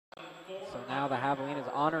now the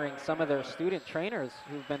Javelinas honoring some of their student trainers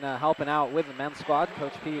who've been helping out with the men's squad.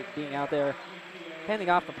 Coach Pete being out there handing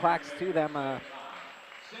off the plaques to them. Of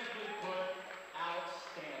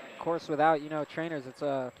course, without trainers, it's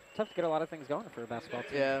tough to get a lot of things going for a basketball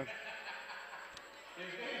team. Yeah.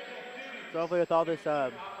 So hopefully with all this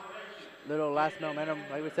little last momentum,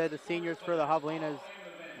 like we said, the seniors for the Javelinas,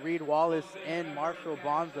 Reed Wallace and Marshall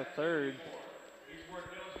Bonds III.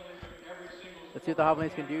 Let's see what the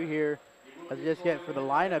Javelinas can do here as we just get for the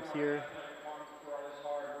lineups here.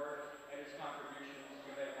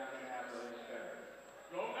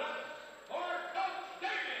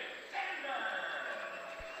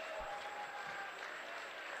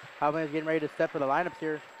 Javelinas getting ready to step for the lineups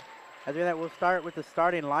here. As we that, we'll start with the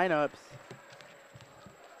starting lineups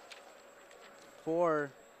for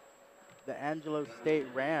the Angelo State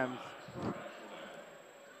Rams.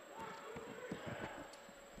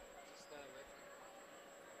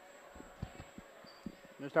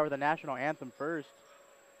 We're going to start with the national anthem first.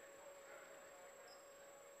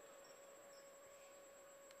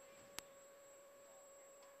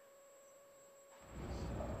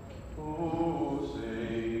 Oh,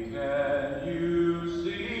 say, can you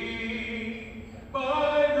see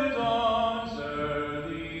by the dawn's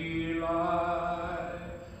early light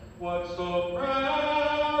what so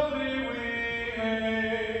proudly we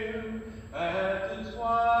hailed at the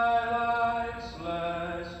twilight's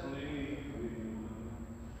last gleaming,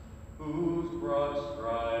 whose broad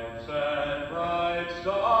stripes and bright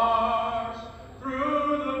stars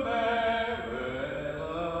through the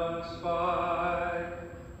perilous fight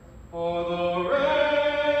for the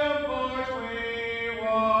ramparts we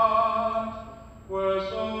watched were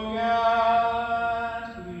so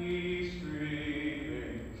gallantly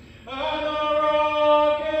streaming, and the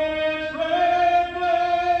rocket's red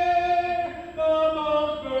flame the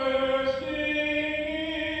most bursting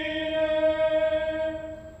in air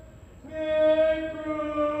gave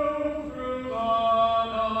proof through the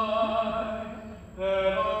night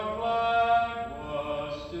that our flag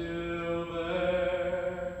was still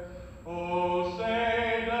there. Oh,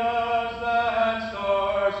 say does that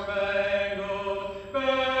star-spangled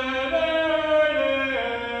banner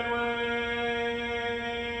yet wave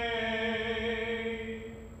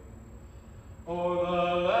o'er the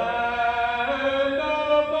land of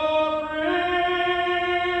the free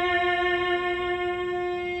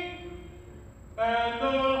and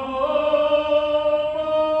the hope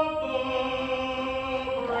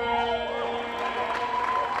of the brave?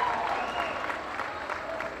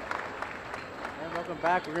 And welcome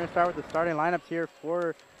back. We're going to start with the starting lineups here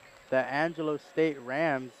for the Angelo State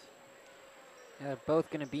Rams. Yeah, they're both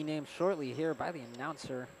going to be named shortly here by the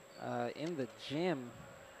announcer in the gym.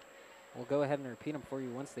 We'll go ahead and repeat them for you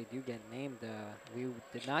once they do get named. We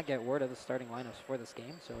did not get word of the starting lineups for this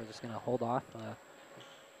game, so we're just going to hold off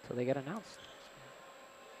until they get announced.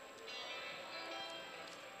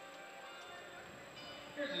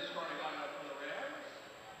 Here's the starting lineup for the Rams.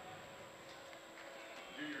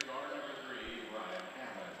 Junior guard number 3, Ryan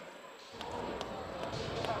Hammond.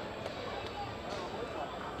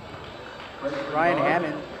 Ryan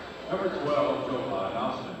Hammond. Number 12, Jovan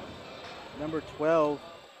Austin. Number 12,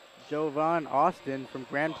 Jovan Austin from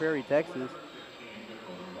Grand Prairie, Texas.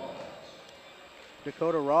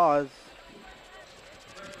 Dakota Ross.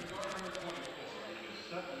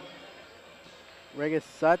 Regis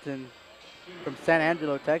Sutton from San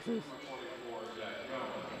Angelo, Texas.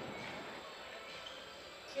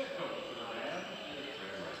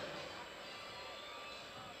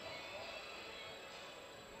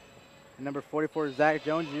 And number 44, Zach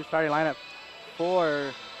Jones, your starting lineup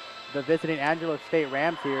for the visiting Angelo State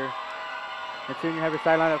Rams here. And soon you have your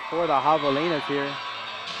starting lineup for the Javelinas here.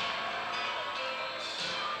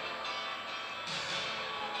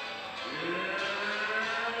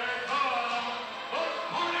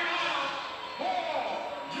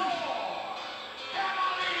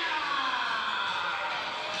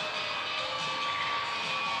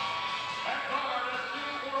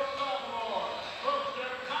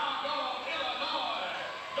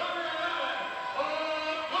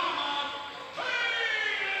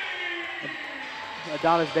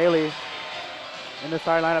 Adonis Bailey in the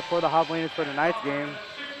starting lineup for the Javelinas for tonight's game.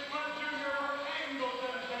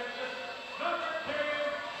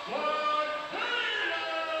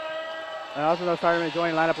 And also the starting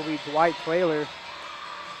joining lineup will be Dwight Taylor,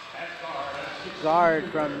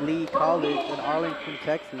 guard from Lee College in Arlington,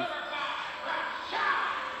 Texas.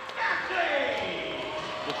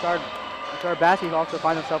 Rashard Bassey also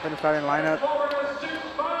finds himself in the starting lineup.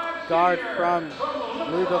 Guard from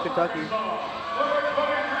Louisville, Kentucky.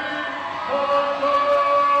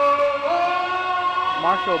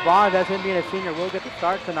 Marshall Bonds, that's him being a senior, will get the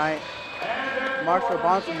start tonight. Marshall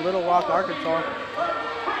Bonds from Little Rock, Arkansas.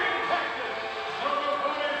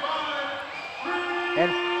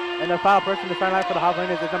 And the final person to sign line for the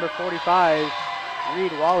Javelinas is number 45,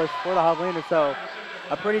 Reed Wallace for the Javelinas. So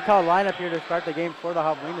a pretty tall lineup here to start the game for the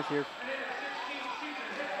Javelinas here.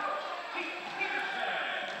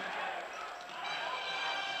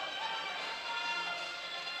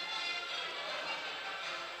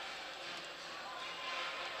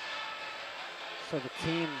 So the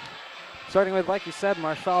team, starting with, like you said,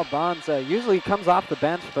 Marshall Bonds, usually comes off the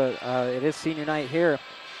bench, but it is senior night here.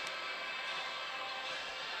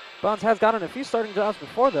 Bonds has gotten a few starting jobs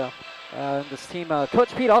before, though. This team,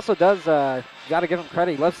 Coach Pete also does, got to give him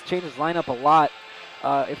credit, he loves to change his lineup a lot.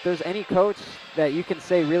 If there's any coach that you can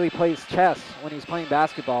say really plays chess when he's playing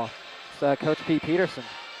basketball, it's Coach Pete Peterson.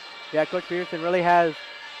 Yeah, Coach Peterson really has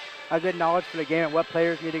a good knowledge for the game and what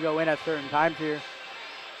players need to go in at certain times here.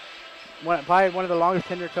 Probably one of the longest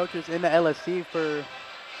tenured coaches in the LSC for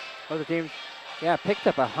other teams. Yeah, picked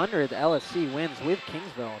up 100 LSC wins with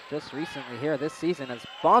Kingsville just recently here this season as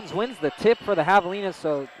Bonds wins the tip for the Javelinas.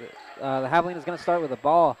 So the Javelinas going to start with the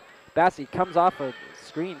ball. Bassie comes off a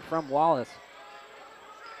screen from Wallace.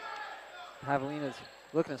 Javelinas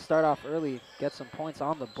looking to start off early, get some points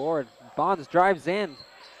on the board. Bonds drives in.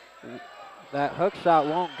 That hook shot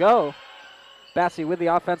won't go. Bassie with the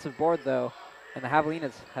offensive board though. And the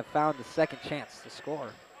Javelinas have found the second chance to score.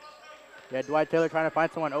 Yeah, Dwight Taylor trying to find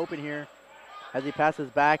someone open here as he passes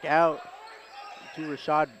back out to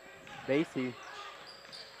Rashad Bassie,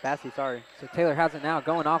 sorry. So Taylor has it now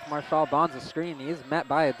going off Marshall Bonds' screen. He is met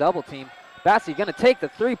by a double team. Bassie gonna take the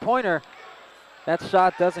three-pointer. That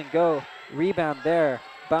shot doesn't go. Rebound there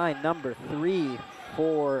by number 3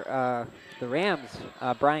 for the Rams,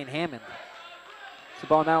 Brian Hammond. The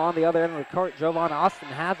ball now on the other end of the court. Jovan Austin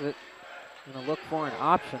has it. Gonna look for an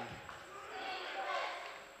option.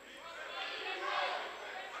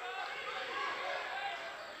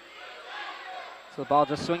 So the ball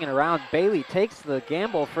just swinging around. Bailey takes the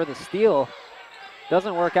gamble for the steal.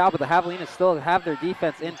 Doesn't work out, but the Javelinas still have their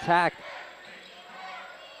defense intact.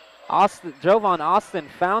 Jovan Austin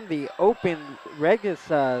found the open Regis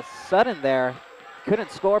Sutton there.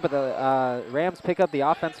 Couldn't score, but the Rams pick up the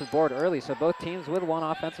offensive board early, so both teams with one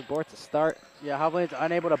offensive board to start. Yeah, Javelinas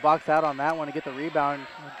unable to box out on that one to get the rebound,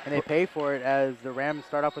 and they pay for it as the Rams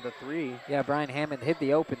start off with a 3. Yeah, Brian Hammond hit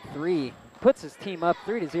the open 3. Puts his team up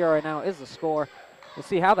 3-0 right now is the score. We'll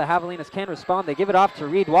see how the Javelinas can respond. They give it off to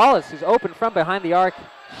Reed Wallace, who's open from behind the arc.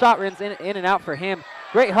 Shot runs in and out for him.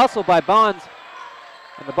 Great hustle by Bonds.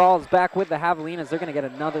 And the ball is back with the Javelinas. They're going to get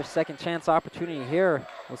another second chance opportunity here.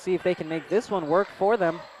 We'll see if they can make this one work for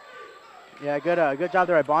them. Yeah, good job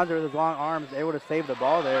there by Bonds with his long arms, able to save the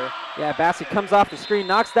ball there. Yeah, Bassie comes off the screen,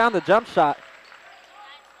 knocks down the jump shot.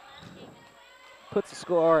 Puts the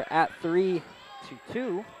score at 3-2.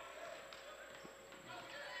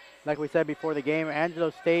 Like we said before the game,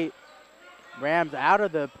 Angelo State Rams out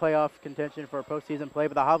of the playoff contention for postseason play,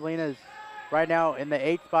 but the Javelinas right now in the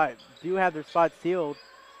 8th spot do have their spot sealed.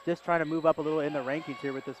 Just trying to move up a little in the rankings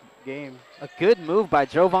here with this game. A good move by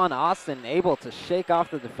Jovan Austin, able to shake off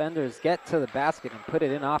the defenders, get to the basket, and put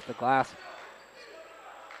it in off the glass.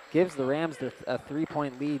 Gives the Rams a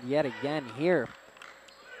 3-point lead yet again here.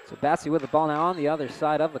 So Bassie with the ball now on the other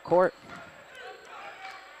side of the court.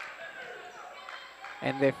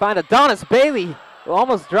 And they find Adonis Bailey, who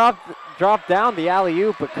almost dropped down the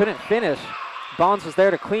alley-oop but couldn't finish. Bonds was there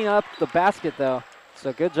to clean up the basket though.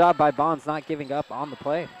 So good job by Bonds not giving up on the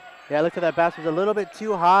play. Yeah, I looked at that basket, was a little bit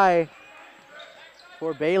too high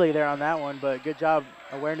for Bailey there on that one, but good job,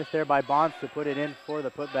 awareness there by Bonds to put it in for the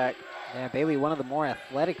putback. Yeah, Bailey, one of the more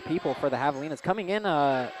athletic people for the Javelinas, coming in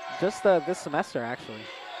just this semester actually.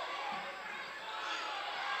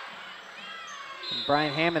 And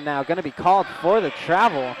Brian Hammond now going to be called for the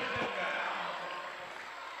travel.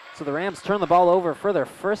 So the Rams turn the ball over for their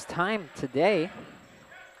first time today.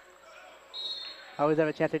 Always have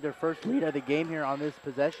a chance to take their first lead of the game here on this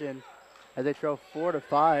possession as they trail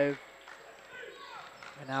 4-5.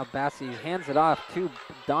 And now Bassie hands it off to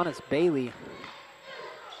Adonis Bailey.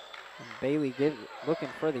 And Bailey looking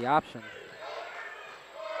for the option.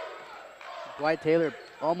 Dwight Taylor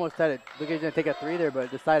almost had it, looked like he was going to take a 3 there,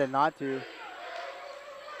 but decided not to.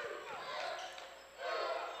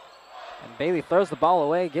 And Bailey throws the ball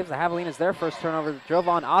away, gives the Javelinas their first turnover.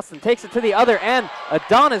 Jovan Austin takes it to the other end.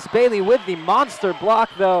 Adonis Bailey with the monster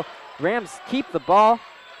block, though. Rams keep the ball,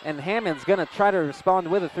 and Hammond's going to try to respond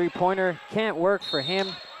with a 3-pointer. Can't work for him,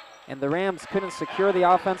 and the Rams couldn't secure the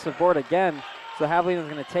offensive board again, so Javelinas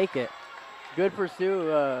going to take it. Good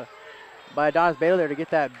pursuit by Adonis Bailey there to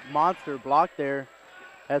get that monster block there.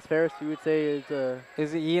 as Ferris, you would say,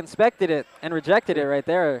 is He inspected it and rejected it right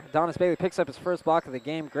there. Adonis Bailey picks up his first block of the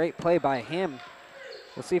game. Great play by him.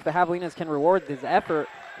 We'll see if the Javelinas can reward his effort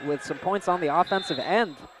with some points on the offensive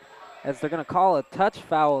end, as they're going to call a touch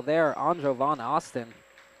foul there on Jovan Austin.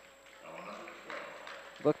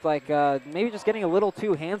 Looked like maybe just getting a little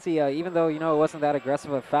too handsy, even though, it wasn't that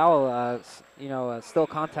aggressive a foul, still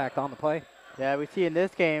contact on the play. Yeah, we see in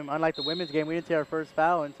this game, unlike the women's game, we didn't see our first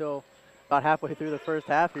foul until about halfway through the first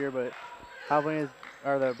half here, but Javelinas,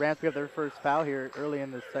 or the Rams pick up their first foul here early in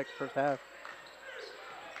the first half.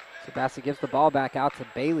 So Bassett gives the ball back out to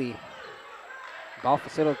Bailey. Ball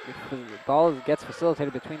gets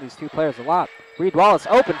facilitated between these two players a lot. Reed Wallace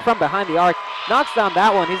open from behind the arc, knocks down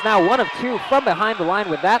that one. He's now 1 of 2 from behind the line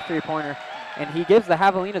with that three-pointer, and he gives the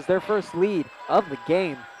Javelinas their first lead of the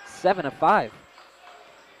game, 7-5.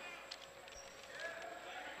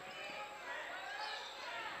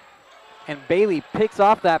 And Bailey picks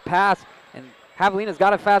off that pass, and Javelinas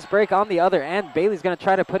got a fast break on the other end. Bailey's going to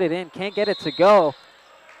try to put it in, can't get it to go.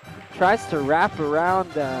 Tries to wrap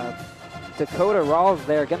around Dakota Rawls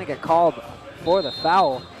there, going to get called for the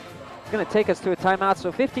foul. It's going to take us to a timeout,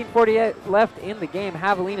 so 15:48 left in the game.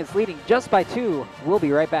 Javelinas leading just by 2. We'll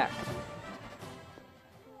be right back.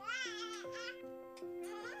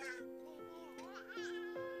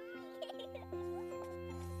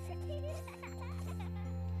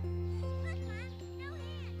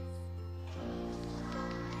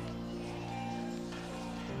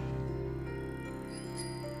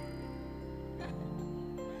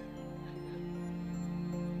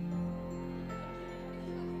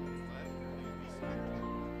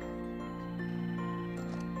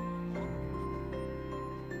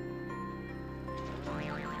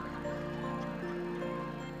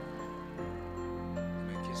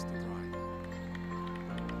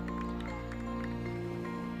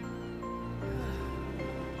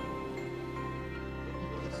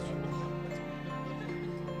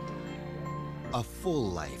 A full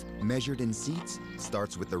life, measured in seats,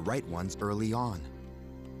 starts with the right ones early on.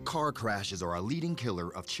 Car crashes are a leading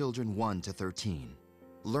killer of children 1 to 13.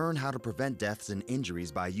 Learn how to prevent deaths and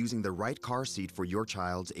injuries by using the right car seat for your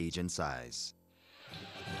child's age and size.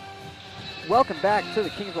 Welcome back to the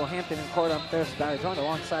Kingsville Hampton and Court. I'm Ferris Barry, joined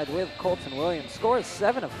alongside with Colton Williams. Score is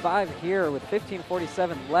 7-5 here with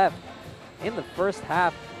 15:47 left in the first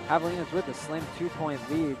half. Javelinas with a slim 2-point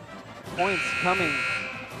lead. Points coming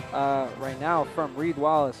right now from Reed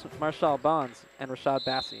Wallace, Marshall Bonds, and Rashad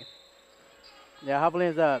Bassey. Yeah,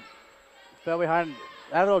 Javelinas fell behind,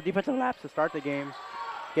 had a little defensive lapse to start the game.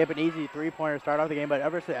 Gave an easy three-pointer to start off the game, but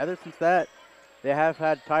ever since that, they have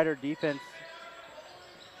had tighter defense.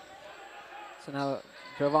 So now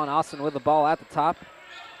Jovan Austin with the ball at the top.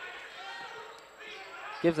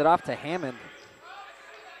 Gives it off to Hammond.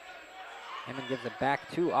 Hammond gives it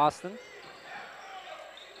back to Austin.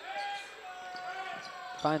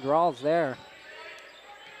 Finds Rawls there.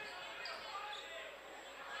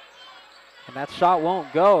 And that shot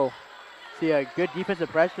won't go. See a good defensive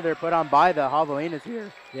pressure there put on by the Javelinas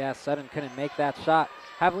here. Yeah, Sutton couldn't make that shot.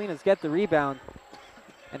 Javelinas get the rebound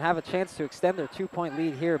and have a chance to extend their 2-point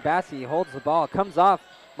lead here. Bassey holds the ball, comes off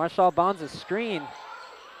Marshall Bonds' screen.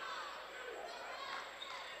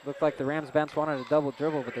 Looked like the Rams bench wanted a double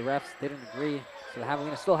dribble, but the refs didn't agree. So the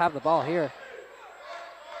Javelinas still have the ball here.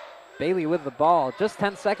 Bailey with the ball, just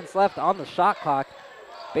 10 seconds left on the shot clock.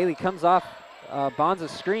 Bailey comes off Bonds'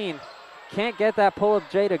 screen. Can't get that pull-up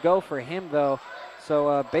J to go for him though.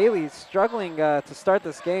 So Bailey's struggling to start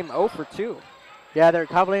this game 0 for 2. Yeah, they're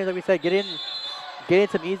Javelinas, like we said, getting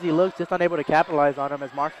some easy looks, just unable to capitalize on them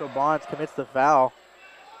as Marshall Bonds commits the foul.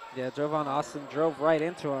 Yeah, Jovan Austin drove right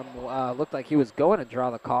into him. Looked like he was going to draw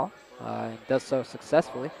the call, and does so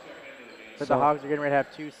successfully. But the Hogs are getting ready to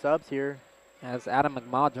have 2 subs here. As Adam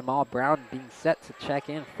McMaw, Jamal Brown being set to check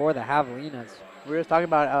in for the Javelinas. We were just talking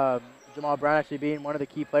about Jamal Brown actually being one of the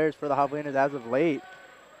key players for the Javelinas as of late.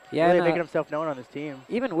 Yeah, really making himself known on this team.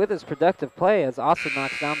 Even with his productive play, as Austin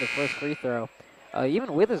knocks down the first free throw,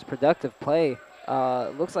 even with his productive play,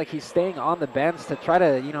 looks like he's staying on the bench to try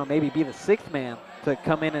to, maybe be the 6th man to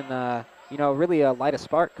come in and, really light a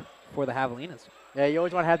spark for the Javelinas. Yeah, you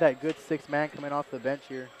always want to have that good 6th man coming off the bench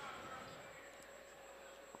here.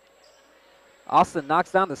 Austin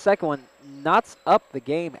knocks down the second one, knots up the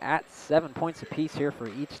game at 7 points apiece here for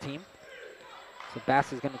each team. So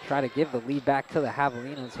Bass is going to try to give the lead back to the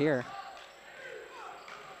Javelinas here.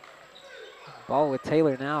 Ball with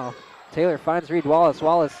Taylor now. Taylor finds Reed Wallace.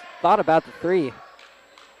 Wallace thought about the 3.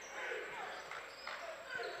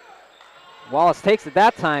 Wallace takes it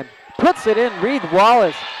that time, puts it in. Reed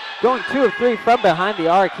Wallace going 2 of 3 from behind the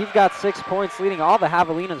arc. He's got 6 points, leading all the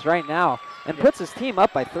Javelinas right now. and puts his team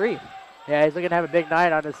up by 3. Yeah, he's looking to have a big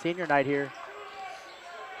night on his senior night here.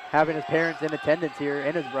 Having his parents in attendance here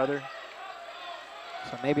and his brother.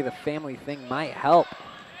 So maybe the family thing might help.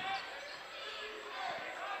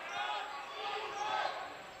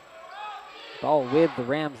 Ball with the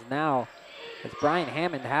Rams now as Brian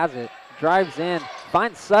Hammond has it. Drives in,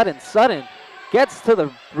 finds Sutton. Sutton gets to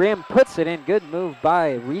the rim, puts it in. Good move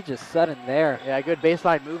by Regis Sutton there. Yeah, good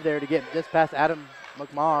baseline move there to get just past Adam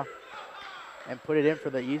McMaw and put it in for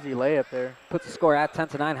the easy layup there. Puts the score at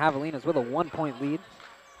 10-9. Javelinas with a 1-point lead.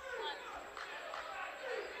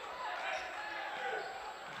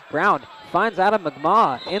 Brown finds Adam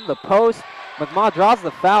McMaw in the post. McMaw draws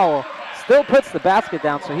the foul, still puts the basket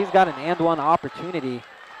down, so he's got an and-one opportunity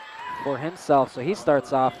for himself. So he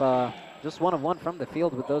starts off just 1 of 1 from the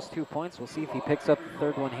field with those 2 points. We'll see if he picks up the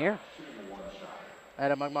third one here.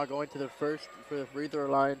 Adam McMaw going to the first for the free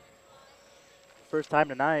throw line. First time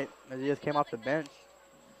tonight as he just came off the bench.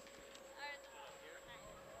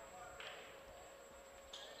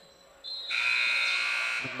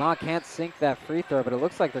 McMaw can't sink that free throw, but it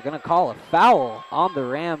looks like they're going to call a foul on the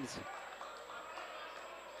Rams.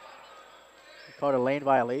 He called a lane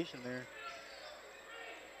violation there.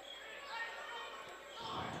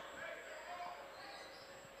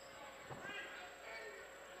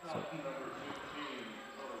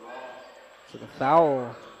 So the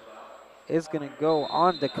foul is going to go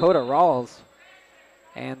on Dakota Rawls.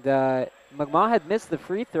 And McMaw had missed the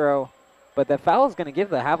free throw, but the foul is going to give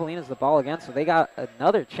the Javelinas the ball again, so they got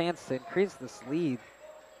another chance to increase this lead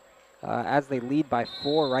as they lead by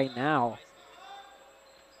 4 right now.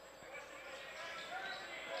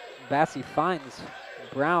 Bassi finds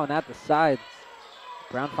Brown at the side.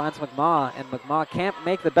 Brown finds McMaw, and McMaw can't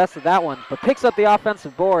make the best of that one, but picks up the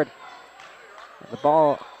offensive board. And the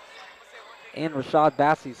ball in Rashad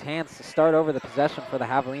Bassi's hands to start over the possession for the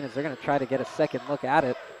Javelinas. They're going to try to get a second look at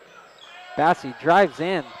it. Bassi drives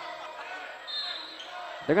in.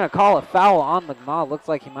 They're going to call a foul on McMaw. Looks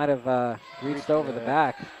like he might have reached over the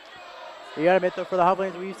back. You got to admit, though, for the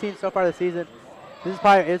Javelinas, we've seen so far this season, this is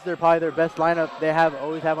probably their best lineup they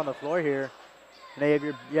always have on the floor here.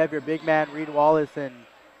 And you have your big man Reed Wallace and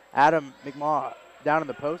Adam McMaw down in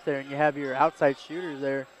the post there, and you have your outside shooters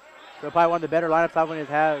there. So probably one of the better lineups Javelinas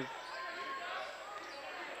have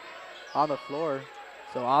on the floor.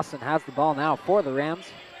 So Austin has the ball now for the Rams.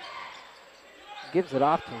 Gives it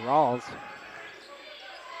off to Rawls.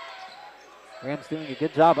 Rams doing a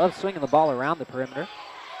good job of swinging the ball around the perimeter.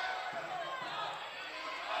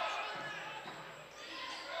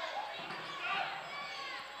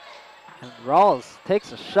 And Rawls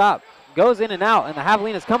takes a shot, goes in and out, and the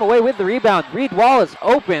Javelinas come away with the rebound. Reed Wallace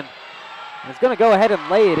open, and is going to go ahead and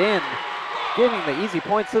lay it in, giving the easy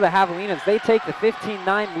points to the Javelinas. They take the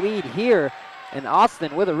 15-9 lead here, and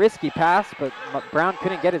Austin with a risky pass, but Brown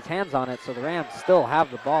couldn't get his hands on it, so the Rams still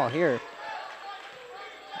have the ball here.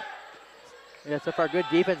 Yeah, so far good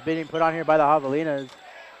defense being put on here by the Javelinas.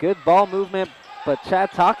 Good ball movement, but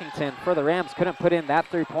Chad Talkington for the Rams couldn't put in that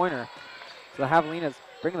three-pointer. So the Javelinas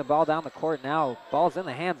bringing the ball down the court now. Ball's in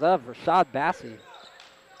the hands of Rashad Bassi.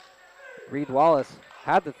 Reed Wallace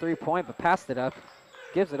had the three-point, but passed it up.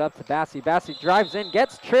 Gives it up to Bassi. Bassi drives in,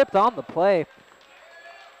 gets tripped on the play.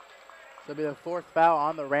 So it'll be the 4th foul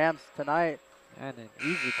on the Rams tonight. And an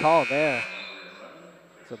easy call there.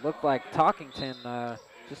 So it looked like Talkington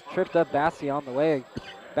just tripped up Bassi on the way.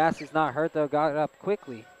 Bassi's not hurt though, got it up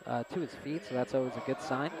quickly to his feet, so that's always a good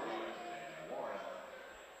sign.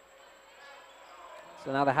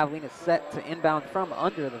 So now the Javelinas set to inbound from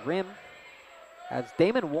under the rim as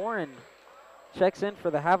Damon Warren checks in for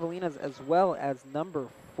the Javelinas, as well as number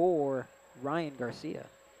 4, Ryan Garcia.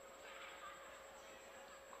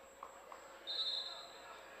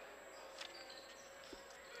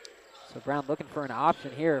 So Brown looking for an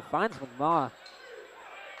option here, finds McMaw.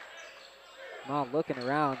 McMaw looking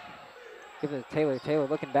around, give it to Taylor. Taylor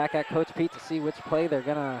looking back at Coach Pete to see which play they're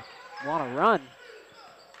gonna want to run.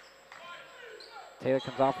 Taylor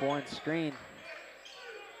comes off Warren's screen.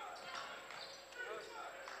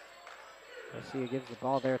 Garcia gives the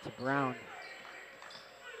ball there to Brown.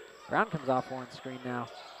 Brown comes off Warren's screen now.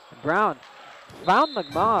 And Brown found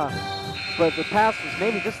McMaw, but the pass was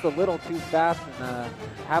maybe just a little too fast, and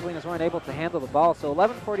Javelinas weren't able to handle the ball. So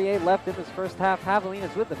 11:48 left in this first half.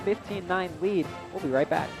 Javelinas with the 15-9 lead. We'll be right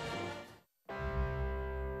back.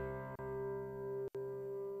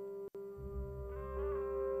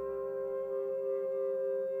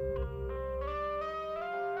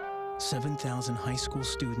 "7,000 high school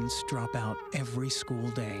students drop out every school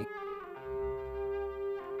day.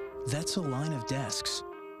 That's a line of desks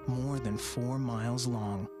more than 4 miles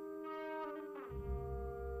long.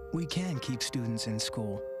 we can keep students in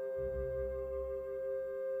school.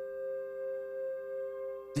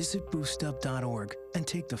 Visit boostup.org and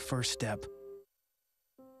take the first step.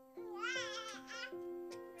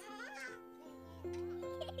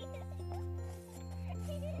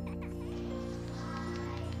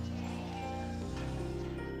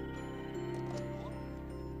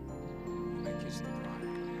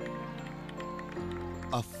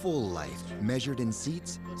 A full life, measured in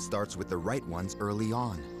seats, starts with the right ones early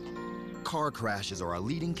on. Car crashes are a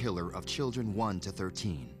leading killer of children 1 to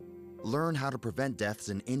 13. Learn how to prevent deaths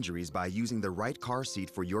and injuries by using the right car seat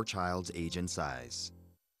for your child's age and size.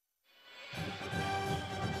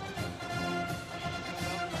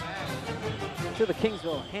 To the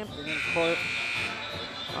Kingsville Hampton in court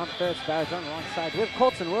on Ferris Valley on the wrong side with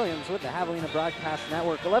Colton Williams with the Javelina Broadcast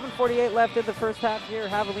Network. 11:48 left in the first half here.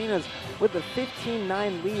 Javelinas with the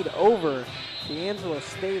 15-9 lead over the Angelo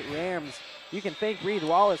State Rams. You can thank Reed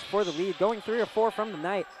Wallace for the lead, going 3 of 4 from the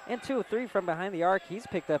night and 2 of 3 from behind the arc. He's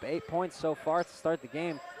picked up 8 points so far to start the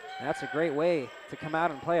game. And that's a great way to come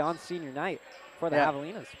out and play on senior night for the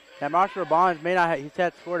Javelinas. Now, Marshall Bonds may not have, he's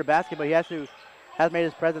had scored a basket, but he has made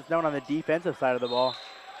his presence known on the defensive side of the ball.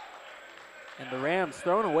 And the Rams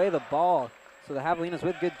throwing away the ball. So the Javelinas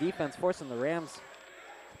with good defense, forcing the Rams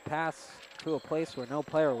to pass to a place where no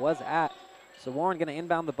player was at. So Warren going to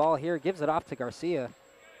inbound the ball here, gives it off to Garcia.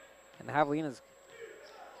 And the Javelinas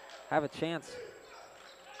have a chance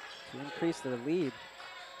to increase their lead.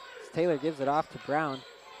 As Taylor gives it off to Brown.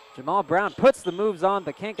 Jamal Brown puts the moves on,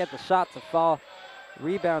 but can't get the shot to fall.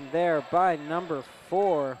 Rebound there by number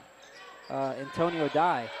 4, Antonio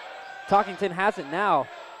Dye. Talkington has it now.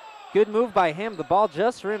 Good move by him. The ball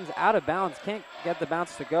just rims out of bounds. Can't get the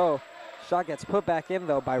bounce to go. Shot gets put back in,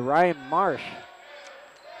 though, by Ryan Marsh.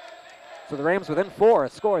 So the Rams within 4.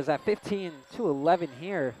 Score is at 15-11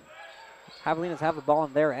 here. Javelinas have the ball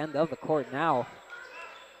in their end of the court now.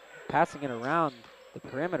 Passing it around the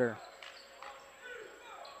perimeter.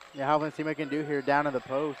 Yeah, Javelinas see what they can do here down in the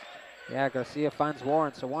post. Yeah, Garcia finds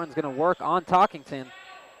Warren, so Warren's going to work on Talkington.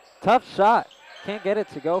 Tough shot. Can't get it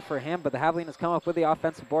to go for him, but the Javelinas come up with the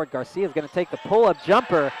offensive board. Garcia's going to take the pull-up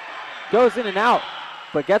jumper. Goes in and out,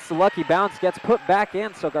 but gets the lucky bounce, gets put back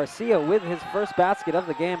in. So Garcia with his first basket of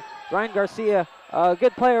the game. Ryan Garcia, a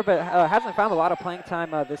good player, but hasn't found a lot of playing time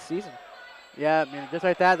this season. Yeah, I mean, just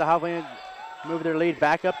like that, the Javelinas move their lead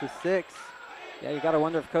back up to 6. Yeah, you got to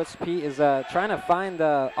wonder if Coach Pete is trying to find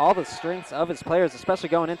all the strengths of his players, especially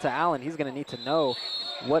going into Allen. He's going to need to know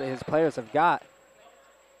what his players have got.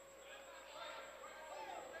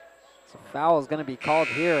 So foul is going to be called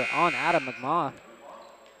here on Adam McMaw.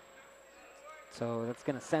 So that's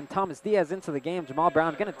going to send Thomas Diaz into the game. Jamal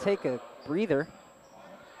Brown going to take a breather.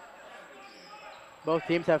 Both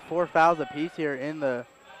teams have 4 fouls apiece here in the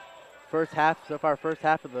first half, so far first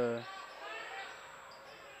half of the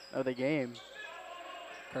game.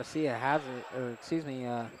 Garcia has it, or excuse me,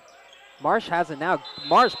 Marsh has it now.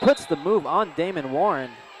 Marsh puts the move on Damon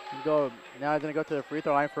Warren. Now he's going to go to the free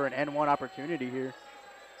throw line for an N1 opportunity here.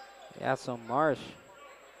 Yeah, so Marsh,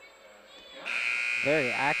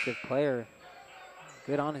 very active player,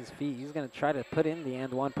 good on his feet. He's going to try to put in the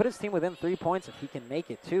and one, put his team within 3 points if he can make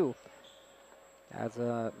it too. As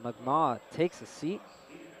McMaw takes a seat.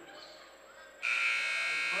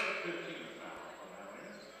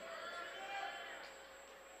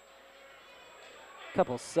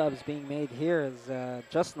 Couple subs being made here as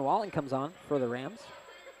Justin Walling comes on for the Rams.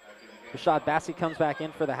 Rashad Bassey comes back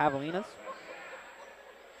in for the Javelinas,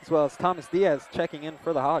 as well as Thomas Diaz checking in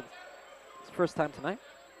for the Hogs. It's the first time tonight.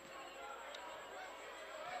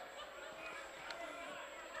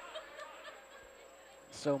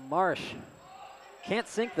 So Marsh can't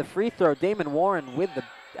sink the free throw. Damon Warren with the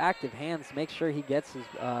active hands, make sure he gets his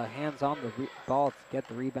hands on the ball to get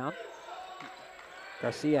the rebound.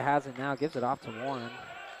 Garcia has it now, gives it off to Warren.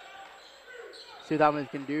 See what Javelinas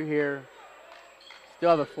can do here. Still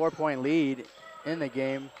have a 4-point lead in the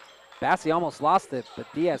game. Bassey almost lost it, but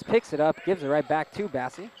Diaz picks it up, gives it right back to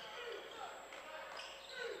Bassey.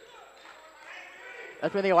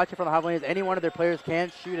 That's one thing I watch from the Javelinas. Any one of their players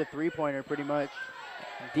can shoot a 3-pointer pretty much.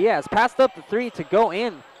 Diaz passed up the 3 to go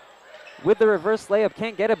in with the reverse layup.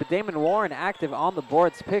 Can't get it, but Damon Warren active on the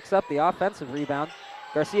boards, picks up the offensive rebound.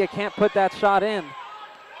 Garcia can't put that shot in.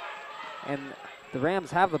 And the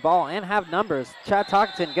Rams have the ball and have numbers. Chad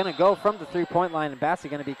Talkington going to go from the 3-point line, and Bassey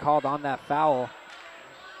going to be called on that foul.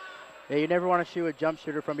 Yeah, you never want to shoot a jump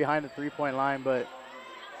shooter from behind the 3-point line, but.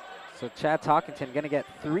 So Chad Talkington going to get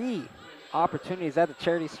 3 opportunities at the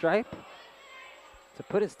charity stripe to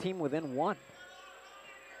put his team within 1.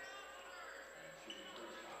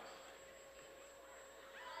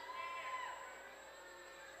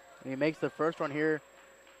 He makes the first one here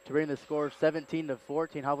to bring the score 17-14.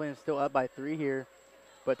 Javelinas still up by 3 here,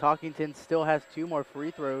 but Talkington still has 2 more free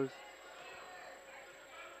throws.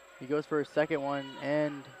 He goes for his second one,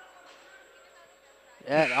 and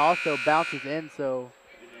that also bounces in, so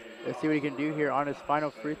let's see what he can do here on his final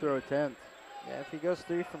free throw attempt. Yeah, if he goes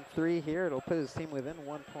 3 from 3 here, it'll put his team within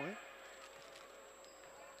 1 point.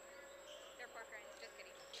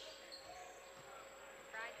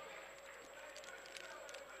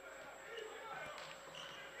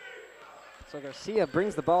 So Garcia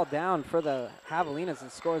brings the ball down for the Javelinas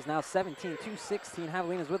and scores now 17-16.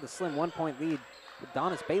 Javelinas with a slim 1-point lead with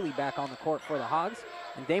Donis Bailey back on the court for the Hogs.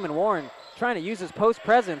 And Damon Warren trying to use his post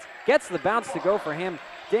presence, gets the bounce to go for him.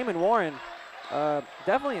 Damon Warren,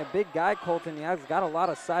 definitely a big guy, Colton. He's got a lot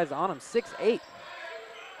of size on him, 6'8".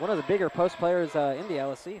 One of the bigger post players in the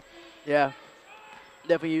LSC. Yeah,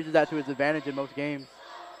 definitely uses that to his advantage in most games.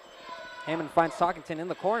 Hammond finds Talkington in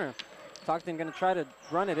the corner. Talkington going to try to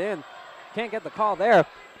run it in. Can't get the call there.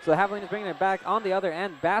 So Javelinas bringing it back on the other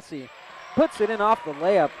end. Bassi puts it in off the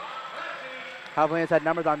layup. Javelinas had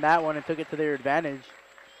numbers on that one and took it to their advantage.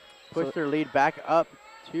 Pushed their lead back up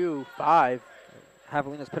to 5.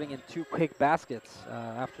 Javelinas putting in 2 quick baskets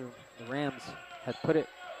after the Rams had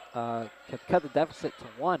had cut the deficit to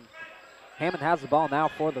 1. Hammond has the ball now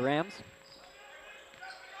for the Rams.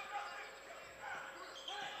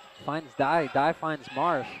 Finds Dye. Dye finds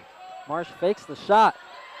Marsh. Marsh fakes the shot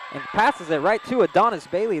and passes it right to Adonis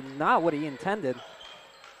Bailey. Not what he intended.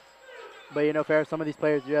 But you know, Farrah, some of these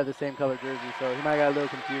players do have the same color jersey, so he might have got a little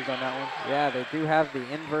confused on that one. Yeah, they do have the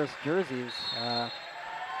inverse jerseys.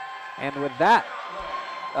 And with that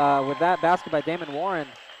basket by Damon Warren,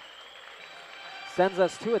 sends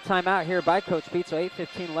us to a timeout here by Coach Pete. So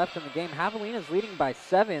 8:15 left in the game. Javelinas leading by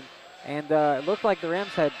 7. And it looked like the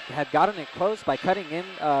Rams had gotten it close by cutting in,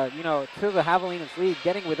 to the Javelinas lead,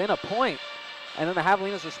 getting within a point. And then the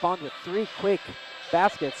Javelinas respond with 3 quick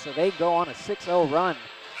baskets, so they go on a 6-0 run,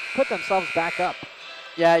 put themselves back up.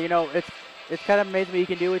 Yeah, you know, it's kind of amazing what you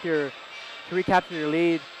can do with to recapture your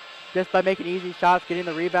lead just by making easy shots, getting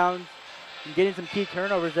the rebounds, and getting some key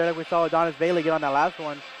turnovers there like we saw Adonis Bailey get on that last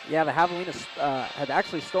one. Yeah, the Javelinas had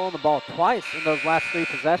actually stolen the ball twice in those last 3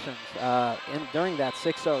 possessions during that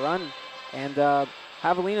 6-0 run. And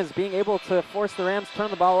Javelinas being able to force the Rams turn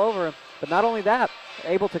the ball over, but not only that,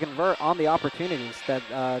 able to convert on the opportunities that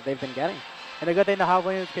they've been getting. And the good thing the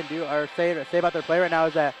Javelinas can do, or say about their play right now,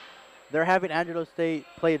 is that they're having Angelo State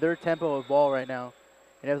play their tempo of ball right now.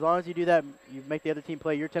 And as long as you do that, you make the other team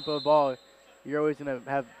play your tempo of ball, you're always going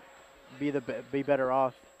to be better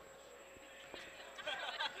off.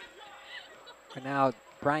 And now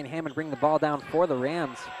Brian Hammond bringing the ball down for the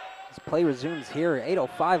Rams. As play resumes here,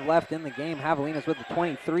 8:05 left in the game. Javelinas with the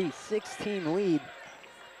 23-16 lead.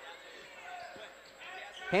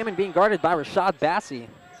 Hammond being guarded by Rashad Bassi.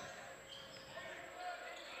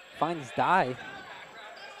 Finds Dye.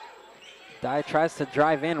 Dye tries to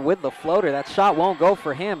drive in with the floater. That shot won't go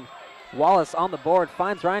for him. Wallace on the board,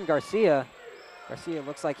 finds Ryan Garcia. Garcia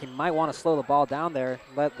looks like he might want to slow the ball down there,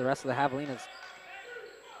 let the rest of the Javelinas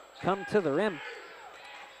come to the rim.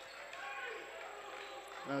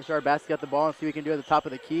 Rashad Bassi got the ball and see what he can do at the top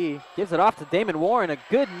of the key. Gives it off to Damon Warren. A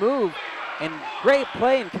good move and great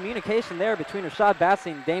play and communication there between Rashad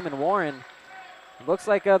Bassi and Damon Warren. It looks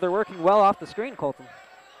like they're working well off the screen, Colton.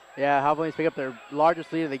 Yeah, Javelinas pick up their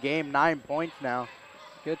largest lead of the game, 9 points now.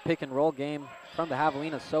 Good pick and roll game from the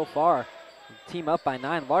Javelinas so far. Team up by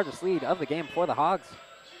 9, largest lead of the game for the Hogs.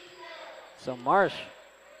 So Marsh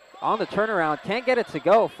on the turnaround, can't get it to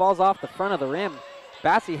go, falls off the front of the rim.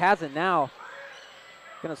 Bassi has it now.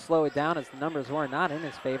 Gonna slow it down as the numbers were not in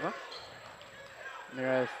his favor.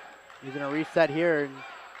 He's gonna reset here and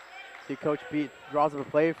see Coach Pete draws up a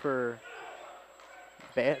play for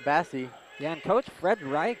Bassi. Yeah, and Coach Fred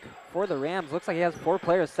Reich for the Rams looks like he has 4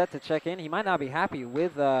 players set to check in. He might not be happy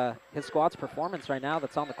with his squad's performance right now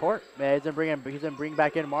that's on the court. Yeah, he's gonna bring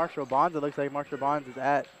back in Marshall Bonds. It looks like Marshall Bonds is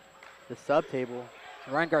at the sub table.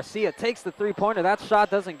 Ryan Garcia takes the 3-pointer. That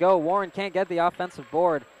shot doesn't go. Warren can't get the offensive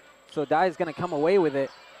board. So Dye's going to come away with it.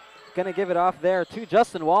 Going to give it off there to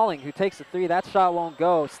Justin Walling, who takes the 3. That shot won't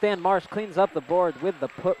go. Stan Marsh cleans up the board with the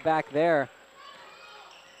putback there.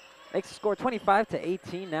 Makes the score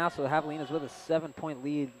 25-18 now, so the Javelinas with a 7-point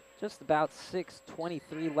lead. Just about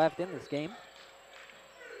 6:23 left in this game.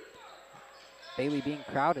 Bailey being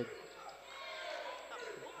crowded.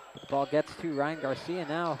 The ball gets to Ryan Garcia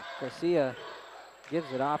now. Garcia gives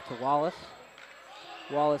it off to Wallace.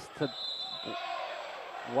 Wallace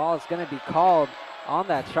going to be called on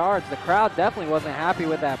that charge. The crowd definitely wasn't happy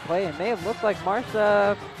with that play. It may have looked like Marsh,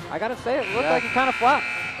 I got to say, it looked like he kind of flopped.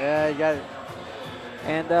 Yeah, you got it.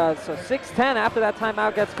 And so 6:10 after that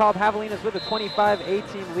timeout gets called. Javelinas with a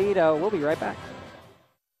 25-18 lead. We'll be right back.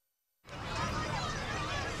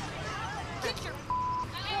 Get your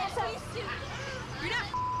ass up. You're not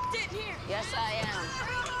sitting here. Yes, I am.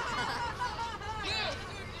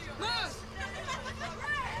 Move.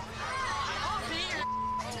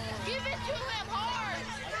 Give it to him hard.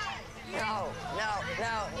 No,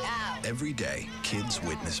 now. Every day, kids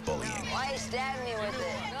witness bullying. Why are you stabbing me with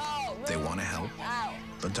it? No. They want to help, Ow.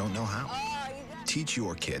 but don't know how. Oh, you got Teach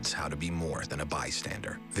your kids how to be more than a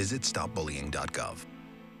bystander. Visit stopbullying.gov.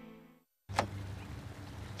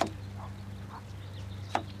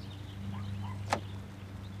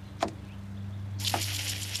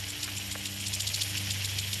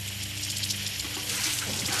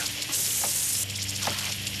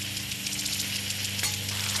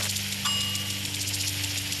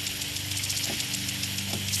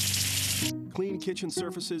 Clean kitchen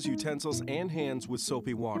surfaces, utensils, and hands with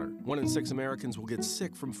soapy water. 1 in 6 Americans will get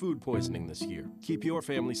sick from food poisoning this year. Keep your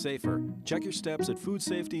family safer. Check your steps at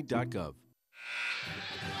foodsafety.gov.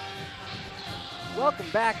 Welcome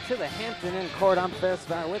back to the Hampton Inn Court. I'm Ferris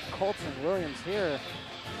Bauer with Colton Williams here.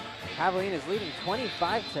 Javelinas leading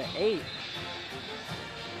 25-8. We're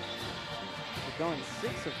going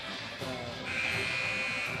 6 of.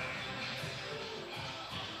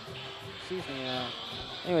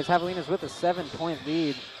 Anyways, Javelinas with a 7-point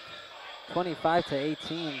lead,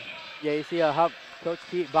 25-18. Yeah, you see Coach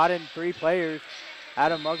Pete brought in 3 players.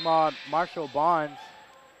 Adam Mugmaw, Marshall Bonds,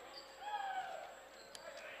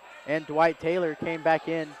 and Dwight Taylor came back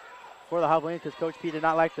in for the Javelinas because Coach Pete did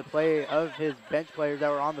not like the play of his bench players that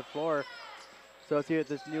were on the floor. So let's see what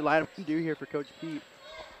this new lineup can do here for Coach Pete.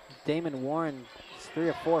 Damon Warren is 3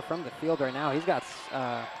 of 4 from the field right now. He's got,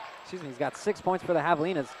 he's got 6 points for the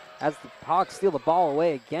Javelinas as the Hogs steal the ball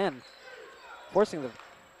away again, forcing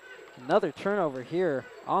another turnover here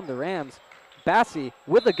on the Rams. Bassi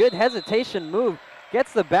with a good hesitation move,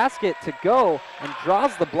 gets the basket to go and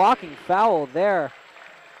draws the blocking foul there.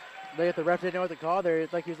 Look at the ref didn't know what to call there.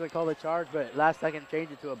 It's like he was going to call the charge, but last second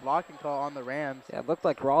changed it to a blocking call on the Rams. Yeah, it looked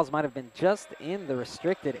like Rawls might have been just in the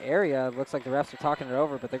restricted area. It looks like the refs are talking it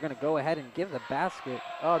over, but they're going to go ahead and give the basket.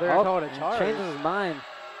 Oh, they're going to call it a charge. Changes his mind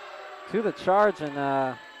to the charge,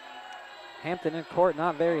 and Hampton Inn Court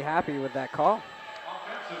not very happy with that call.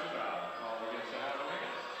 Offensive foul called against the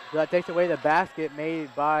Javelinas. So that takes away the basket made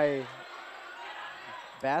by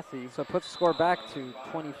Bassi. So it puts the score back to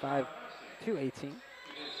 25-18.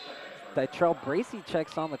 Dytrell Bracey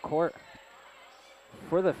checks on the court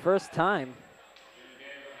for the first time.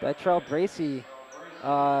 Dytrell Bracey,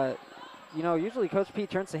 you know, usually Coach Pete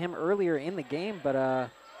turns to him earlier in the game, but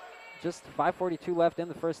just 5:42 left in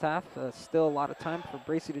the first half. Still a lot of time for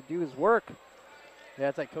Bracey to do his work. Yeah,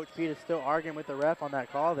 it's like Coach Pete is still arguing with the ref on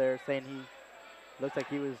that call there, saying he looks like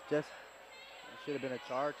he was just, should have been a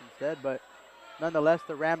charge instead, but nonetheless,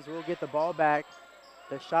 the Rams will get the ball back.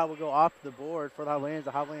 The shot will go off the board for the Javelinas.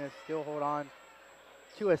 The Javelinas still hold on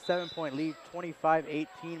to a 7-point lead, 25-18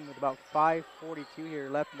 with about 5:42 here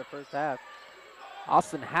left in the first half.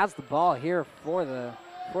 Austin has the ball here for the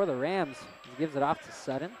Rams. He gives it off to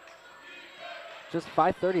Sutton. Just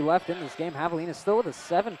 5:30 left in this game. Javelinas still with a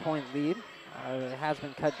 7-point lead. It has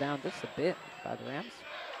been cut down just a bit by the Rams.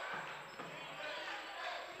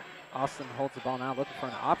 Austin holds the ball now, looking for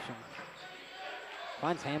an option.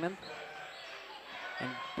 Finds Hammond. And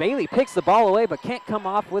Bailey picks the ball away, but can't come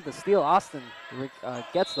off with the steal. Austin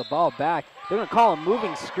gets the ball back. They're going to call a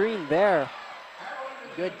moving screen there.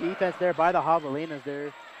 Good defense there by the Javelinas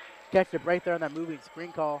there. Catch the break there on that moving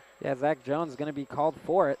screen call. Yeah, Zach Jones is going to be called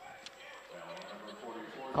for it.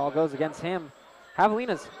 Call goes against him.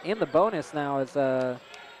 Javelinas in the bonus now is, the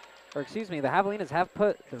Javelinas have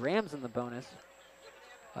put the Rams in the bonus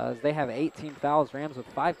as they have 18 fouls. Rams with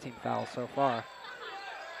 15 fouls so far.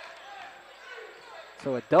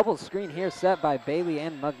 So a double screen here set by Bailey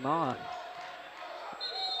and Mugmaw.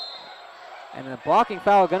 And a blocking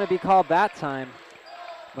foul going to be called that time.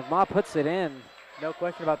 Mugmaw puts it in. No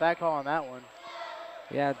question about that call on that one.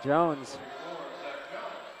 Yeah, Jones.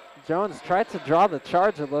 Jones tried to draw the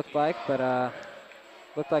charge, it looked like, but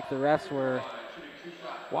looked like the refs were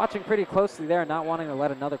watching pretty closely there, not wanting to let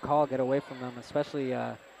another call get away from them, especially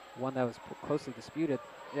one that was closely disputed.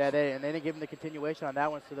 Yeah, they didn't give him the continuation on that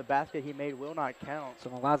one, so the basket he made will not count. So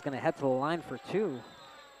Malaw's going to head to the line for 2.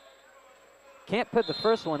 Can't put the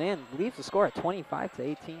first one in. Leaves the score at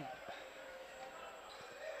 25-18.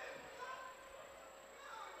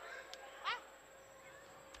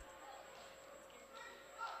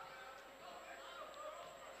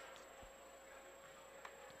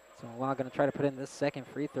 So Malaw going to try to put in this second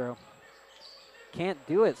free throw. can't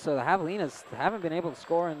do it. So the Javelinas haven't been able to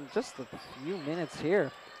score in just a few minutes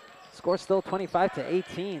here. Score still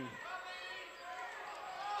 25-18.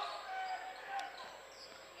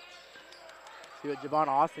 See what Javon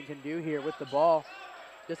Austin can do here with the ball.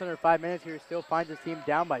 Just under 5 minutes here, still finds his team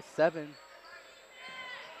down by 7.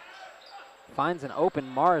 Finds an open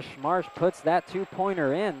Marsh. Marsh puts that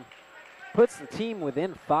two-pointer in. Puts the team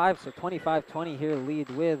within 5, so 25-20 here lead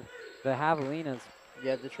with the Javelinas.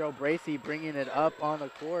 Yeah, Detrell Bracy bringing it up on the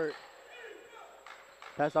court.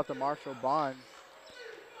 Pass off to Marshall Bonds.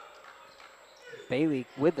 Bailey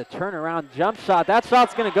with the turnaround jump shot. That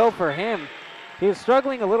shot's going to go for him. He was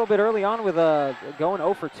struggling a little bit early on with going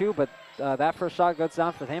 0 for 2, but that first shot goes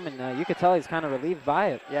down for him, and you could tell he's kind of relieved by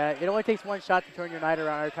it. Yeah, it only takes one shot to turn your night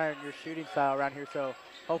around, or turn your shooting style around here, so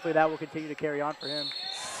hopefully that will continue to carry on for him.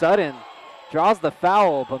 Sutton draws the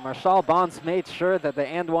foul, but Marshall Bonds made sure that the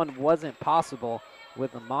and one wasn't possible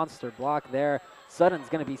with the monster block there. Sutton's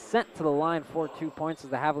going to be sent to the line for 2 points as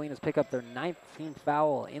the Javelinas pick up their 9th team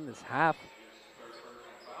foul in this half.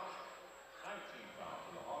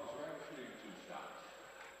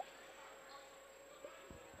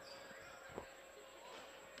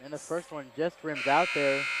 And the first one just rims out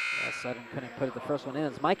there. Yeah, Sutton couldn't put it the first one in.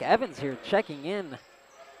 It's Mike Evans here checking in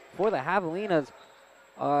for the Javelinas.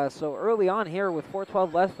 So early on here with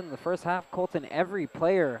 4:12 left in the first half, Colton, every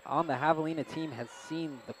player on the Javelina team has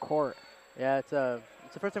seen the court. Yeah, it's the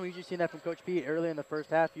first time we've usually seen that from Coach Pete early in the first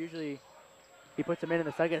half. Usually he puts them in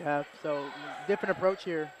the second half. So different approach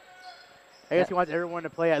here. I guess he wants everyone to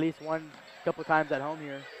play at least one couple times at home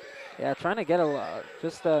here. Yeah, trying to get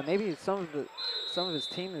maybe some of his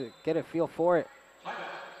team to get a feel for it.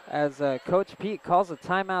 As Coach Pete calls a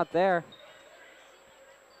timeout there.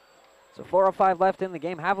 So 4:05 left in the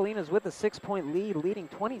game. Javelinas with a 6-point lead, leading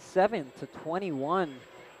 27-21.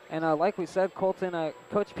 And like we said, Colton,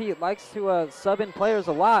 Coach Pete likes to sub in players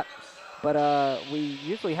a lot, but we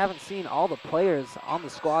usually haven't seen all the players on the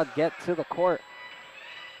squad get to the court.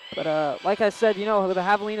 But like I said, you know, the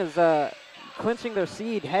Javelinas clinching their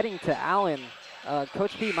seed, heading to Allen.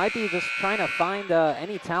 Coach Pete might be just trying to find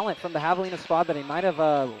any talent from the Javelina squad that he might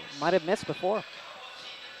have missed before.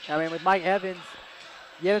 I mean, with Mike Evans,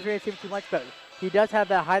 you haven't really seen him too much, but he does have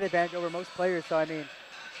that height advantage over most players. So I mean,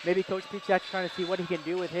 maybe Coach Pete's actually trying to see what he can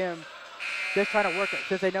do with him. Just trying to work it,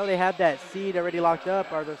 since they know they have that seed already locked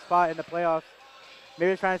up or the spot in the playoffs. Maybe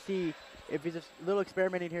they're trying to see if he's just a little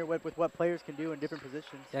experimenting here with what players can do in different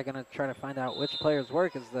positions. Yeah, gonna try to find out which players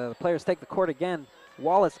work as the players take the court again.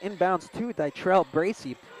 Wallace inbounds to Dytrell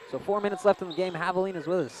Bracy. So 4 minutes left in the game. Javelinas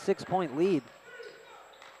with a 6-point lead.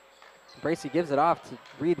 Bracy gives it off to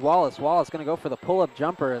Reed Wallace. Wallace gonna go for the pull-up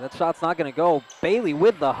jumper. That shot's not gonna go. Bailey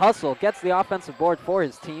with the hustle gets the offensive board for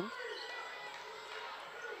his team.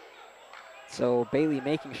 So Bailey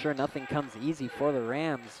making sure nothing comes easy for the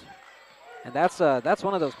Rams. And that's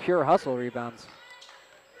one of those pure hustle rebounds.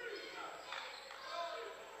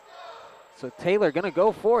 So Taylor gonna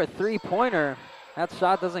go for a three-pointer. That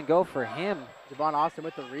shot doesn't go for him. Javon Austin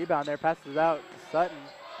with the rebound there, passes out to Sutton.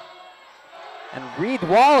 And Reed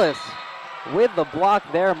Wallace with the block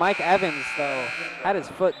there. Mike Evans, though, had his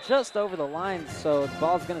foot just over the line, so the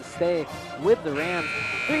ball's going to stay with the Rams.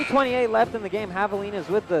 3:28 left in the game. Javelinas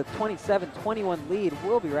with the 27-21 lead.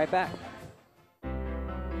 We'll be right back.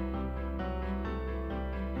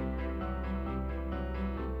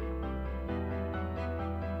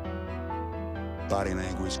 Body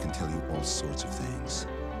language can tell you all sorts of things.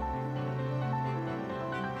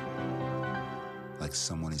 Like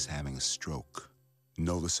someone is having a stroke.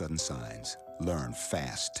 Know the sudden signs. Learn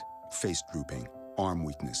fast. Face drooping, arm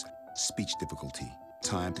weakness, speech difficulty.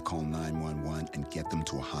 Time to call 911 and get them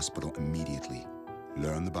to a hospital immediately.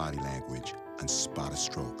 Learn the body language and spot a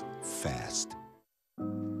stroke fast.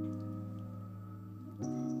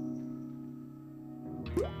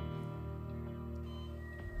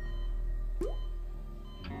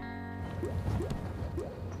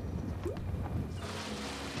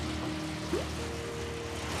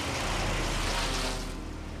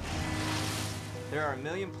 There are a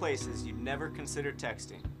million places you'd never consider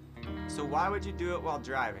texting. So why would you do it while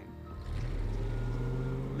driving?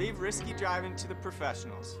 Leave risky driving to the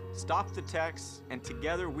professionals. Stop the texts, and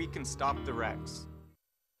together we can stop the wrecks.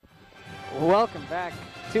 Welcome back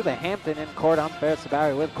to the Hampton in court. I'm Ferris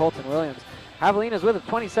Sabari with Colton Williams. Javelinas with a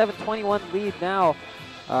 27-21 lead now.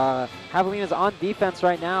 Javelinas on defense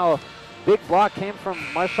right now. Big block came from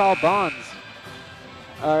Marshall Bonds.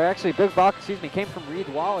 Or actually, big block, came from Reed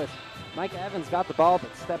Wallace. Mike Evans got the ball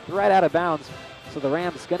but stepped right out of bounds. So the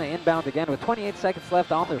Rams going to inbound again with 28 seconds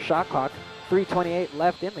left on their shot clock. 3:28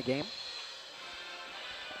 left in the game.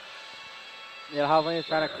 Yeah, Javelinas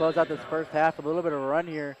trying to close out this first half. A little bit of a run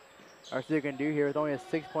here. Our city can do here with only a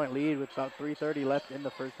 6-point lead with about 3:30 left in the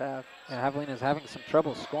first half. Yeah, Javelinas having some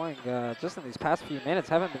trouble scoring just in these past few minutes.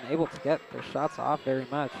 Haven't been able to get their shots off very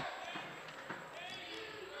much.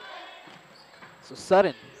 So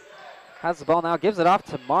Sutton has the ball now, gives it off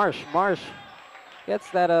to Marsh. Marsh gets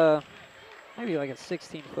that, maybe like a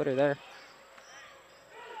 16-footer there.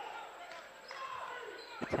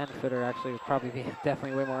 10-footer actually would probably be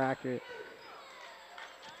definitely way more accurate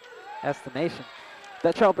estimation.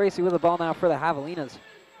 Detrell Bracey with the ball now for the Javelinas.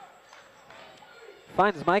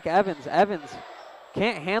 Finds Mike Evans. Evans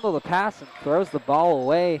can't handle the pass and throws the ball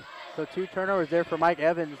away. So 2 turnovers there for Mike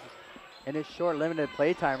Evans in his short limited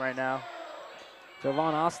play time right now.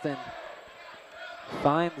 Jovan Austin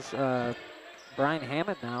finds Brian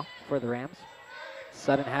Hammond now for the Rams.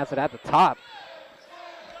 Sutton has it at the top.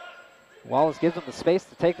 Wallace gives him the space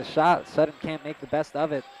to take the shot. Sutton can't make the best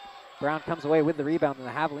of it. Brown comes away with the rebound, and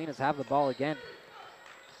the Javelinas have the ball again.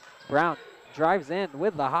 Brown drives in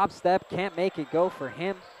with the hop step, can't make it go for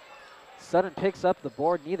him. Sutton picks up the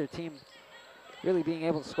board. Neither team really being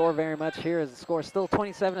able to score very much here as the score is still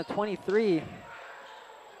 27-23.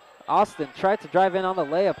 Austin tried to drive in on the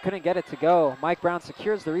layup, couldn't get it to go. Mike Brown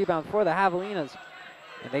secures the rebound for the Javelinas,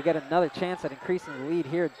 and they get another chance at increasing the lead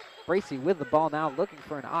here. Bracey with the ball now, looking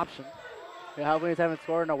for an option. The Javelinas haven't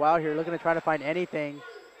scored in a while here, looking to try to find anything,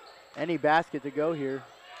 any basket to go here.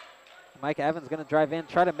 Mike Evans going to drive in,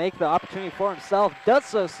 try to make the opportunity for himself. Does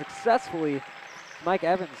so successfully. Mike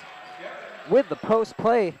Evans with the post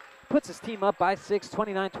play, puts his team up by 6,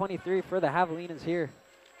 29-23 for the Javelinas here.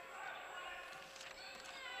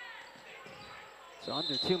 So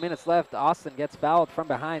under 2 minutes left, Austin gets fouled from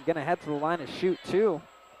behind, gonna head to the line and shoot 2.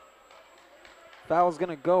 Foul's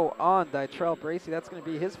gonna go on Detrell Bracey, that's gonna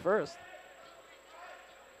be his first.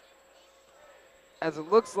 As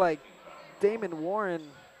it looks like Damon Warren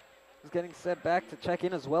is getting set back to check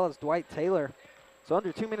in, as well as Dwight Taylor. So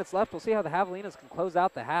under 2 minutes left, we'll see how the Javelinas can close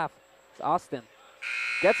out the half. It's Austin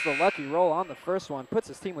gets the lucky roll on the first one, puts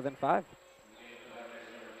his team within 5.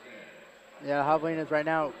 Yeah, Javelinas right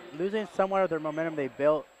now losing somewhat of their momentum they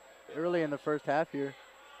built early in the first half here.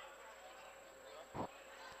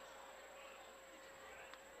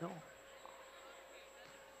 No.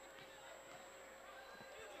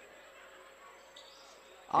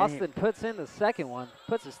 Austin puts in the second one,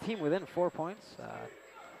 puts his team within 4 points.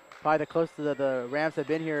 Probably the closest the Rams have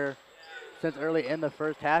been here since early in the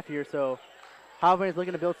first half here. So Javelinas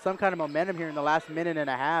looking to build some kind of momentum here in the last minute and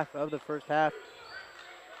a half of the first half.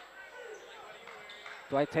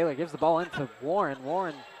 Dwight Taylor gives the ball into Warren.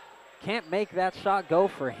 Warren can't make that shot go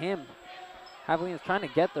for him. Javelinas trying to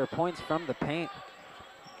get their points from the paint.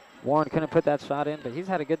 Warren couldn't put that shot in, but he's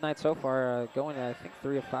had a good night so far, going to, I think,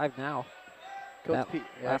 3 of 5 now. Coach Pete,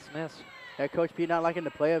 last miss. Yeah, Coach Pete not liking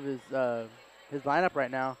the play of his lineup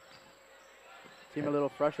right now. Seem a little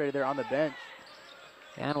frustrated there on the bench.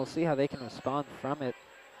 And we'll see how they can respond from it.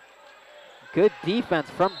 Good defense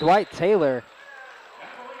from Dwight Taylor.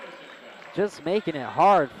 Just making it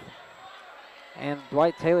hard. And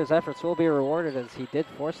Dwight Taylor's efforts will be rewarded as he did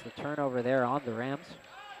force the turnover there on the Rams.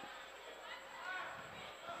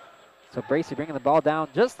 So Bracey bringing the ball down.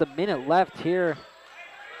 Just a minute left here.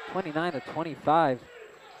 29-25.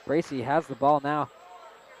 Bracey has the ball now.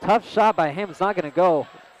 Tough shot by him. It's not going to go.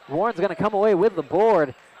 Warren's going to come away with the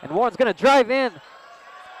board. And Warren's going to drive in.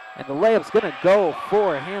 And the layup's going to go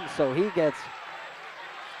for him. So he gets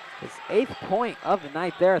his 8th point of the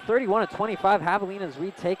night there. 31-25. Javelinas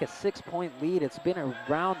retake a 6-point lead. It's been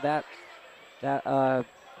around that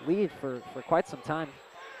lead for quite some time.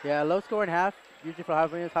 Yeah, low scoring half. Usually for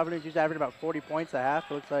Javelinas. Javelinas usually average about 40 points a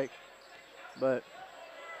half, it looks like. But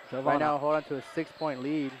right now, hold on to a 6-point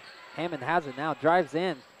lead. Hammond has it now, drives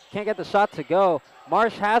in. Can't get the shot to go.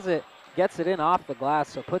 Marsh has it, gets it in off the glass,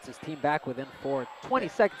 so puts his team back within 4. 20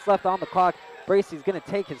 seconds left on the clock. Bracey's going to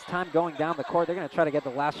take his time going down the court. They're going to try to get the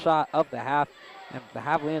last shot of the half, and the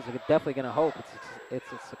Javelinas are definitely going to hope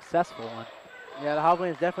it's a successful one. Yeah, the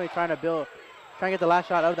Javelinas definitely trying to get the last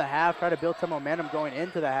shot of the half, try to build some momentum going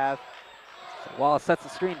into the half. So Wallace sets the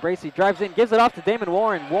screen. Bracey drives in, gives it off to Damon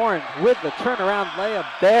Warren. Warren with the turnaround layup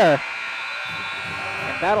there.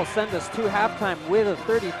 And that'll send us to halftime with a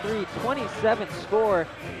 33-27 score.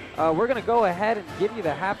 We're going to go ahead and give you the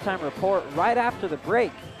halftime report right after the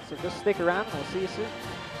break. So just stick around and we'll see you soon.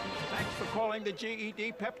 Thanks for calling the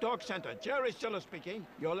GED Pep Talk Center. Jerry Stiller speaking.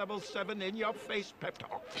 Your level 7 in your face pep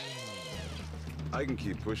talk. I can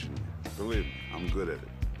keep pushing you. Believe me, I'm good at it.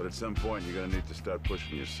 But at some point, you're going to need to start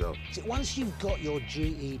pushing yourself. Once you've got your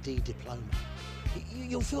GED diploma,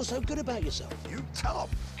 you'll feel so good about yourself. You tell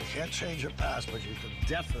them. Can't change your past, but you can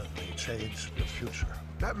definitely change your future.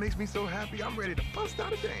 That makes me so happy, I'm ready to bust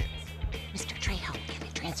out a dance. Mr. Trejo, can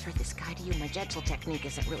I transfer this guy to you? My gentle technique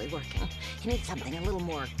isn't really working. He needs something a little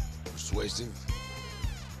more... Persuasive?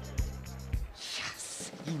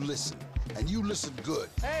 Yes. You listen, and you listen good.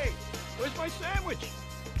 Hey, where's my sandwich?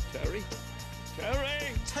 Terry?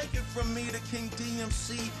 Terry! Take it from me, the King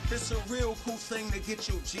DMC. It's a real cool thing to get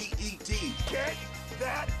your GED. Get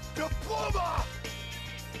that diploma!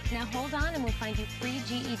 Now hold on and we'll find you free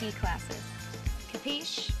GED classes.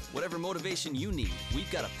 Capiche? Whatever motivation you need,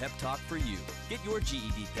 we've got a pep talk for you. Get your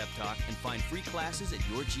GED pep talk and find free classes at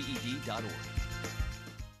yourged.org.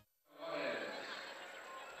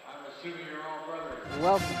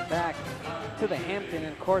 Welcome back to the Hampton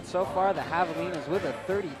in court. So far, the Javelinas with a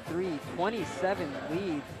 33-27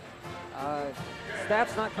 lead.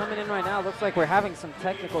 Stats not coming in right now. Looks like we're having some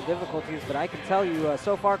technical difficulties, but I can tell you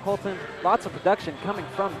so far, Colton, lots of production coming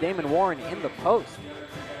from Damon Warren in the post.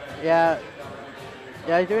 Yeah,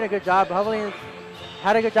 he's doing a good job. Javelinas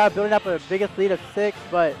had a good job building up a biggest lead of 6,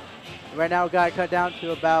 but right now got cut down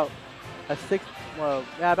to about a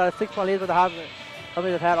 6-point lead with the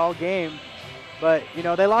Javelinas have had all game. But, you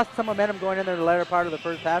know, they lost some momentum going in there the latter part of the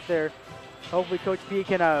first half there. Hopefully Coach P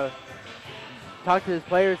can talk to his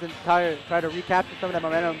players and try to recapture some of that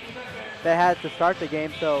momentum they had to start the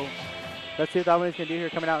game. So let's see what the Javelinas can do here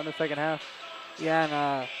coming out in the second half. Yeah,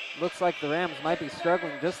 and looks like the Rams might be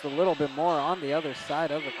struggling just a little bit more on the other side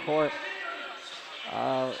of the court.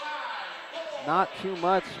 Not too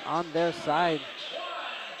much on their side.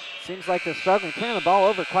 Seems like they're struggling, turning the ball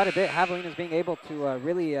over quite a bit. Javelinas being able to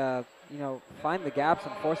really, find the gaps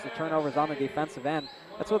and force the turnovers on the defensive end.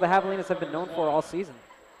 That's what the Javelinas have been known for all season.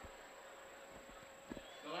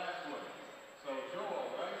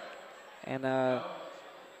 And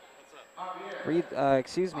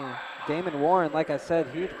Damon Warren, like I said,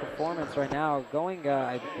 huge performance right now. Going,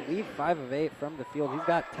 I believe, 5 of 8 from the field. He's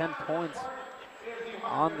got 10 points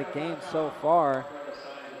on the game so far.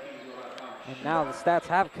 And now the stats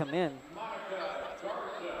have come in.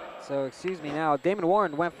 So, now, Damon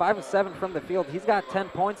Warren went 5 of 7 from the field. He's got 10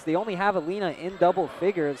 points. They only have Javelina in double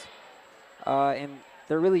figures. And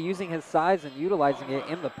they're really using his size and utilizing it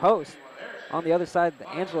in the post. On the other side, the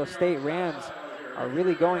Angelo State Rams are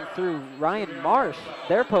really going through Ryan Marsh,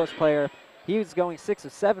 their post player. He was going 6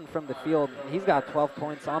 of 7 from the field, and he's got 12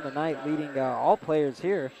 points on the night, leading all players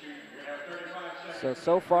here.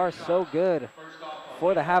 So far, so good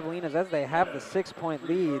for the Javelinas as they have the 6-point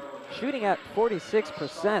lead, shooting at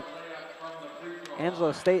 46%.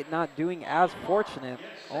 Angelo State not doing as fortunate,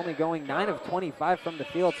 only going 9 of 25 from the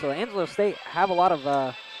field. So Angelo State have a lot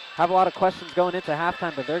of questions going into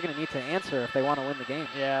halftime, but they're going to need to answer if they want to win the game.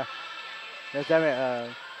 Yeah, there's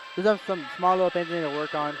definitely there's some small little things they need to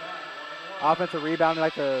work on. Offensive rebounding,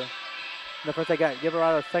 like the first they give a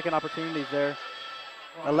lot of second opportunities there.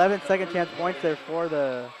 11 second chance points there for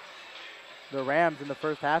the Rams in the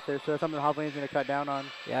first half there, so that's something the Javelinas going to cut down on.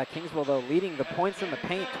 Yeah, Kingsville, though, leading the points in the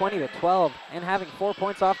paint 20-12 and having 4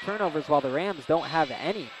 points off turnovers while the Rams don't have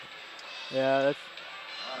any. Yeah, that's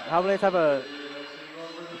Javelinas have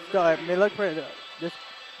they look for just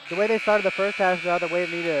the way they started the first half is the way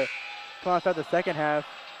they need to come on and start the second half.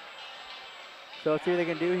 So let's see what they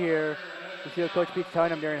can do here. Let's see what Coach Pete's telling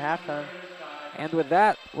them during halftime. And with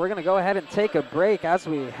that, we're going to go ahead and take a break as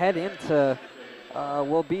we head into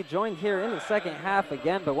we'll be joined here in the second half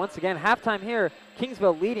again, but once again, halftime here,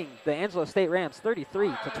 Kingsville leading the Angelo State Rams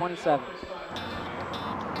 33-27.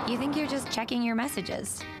 You think you're just checking your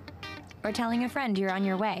messages or telling a friend you're on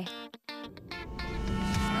your way.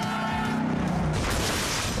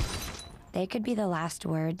 They could be the last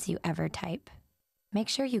words you ever type. Make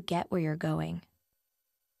sure you get where you're going.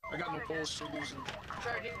 I got no balls to losing.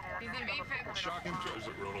 Shocking. Tries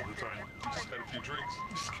it road all the time. Just had a few drinks.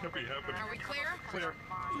 This can't be happening. Are we clear? Clear.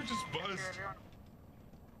 We're just buzzed.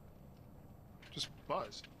 Just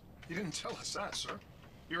buzzed? You didn't tell us that, sir.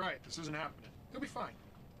 You're right. This isn't happening. You'll be fine.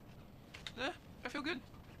 I feel good.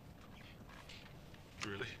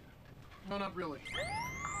 Really? No, not really.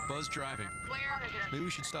 Buzz driving. Maybe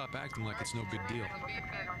we should stop acting like it's no big deal.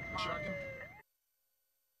 Shocking.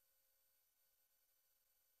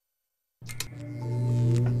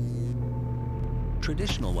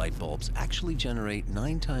 Traditional light bulbs actually generate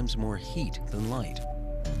 9 times more heat than light.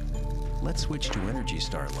 Let's switch to Energy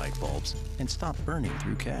Star light bulbs and stop burning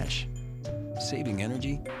through cash. Saving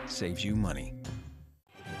energy saves you money.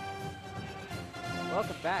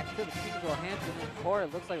 Welcome back to the Kingsville Hampton court.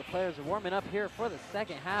 It looks like the players are warming up here for the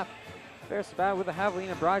second half. Fair Spat with the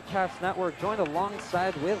Javelina Broadcast Network, joined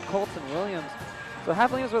alongside with Colton Williams. So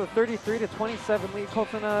Javelinas with a 33-27 lead.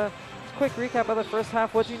 Colton, quick recap of the first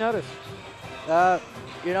half. What'd you notice?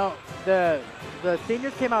 You know, the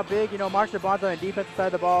seniors came out big. You know, Mark Bonds on the defensive side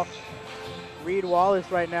of the ball. Reed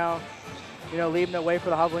Wallace right now, you know, leading the way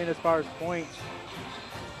for the Javelinas as far as points.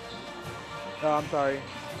 Oh, I'm sorry.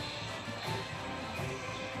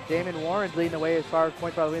 Damon Warren's leading the way as far as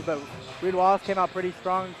points for the Javelinas, but Reed Wallace came out pretty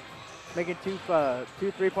strong, making two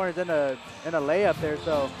 3-pointers in a layup there.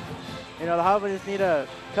 So, you know, the Javelinas need to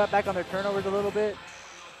cut back on their turnovers a little bit.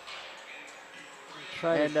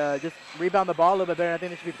 And just rebound the ball a little bit better. I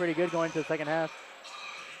think they should be pretty good going into the second half.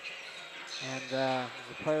 And the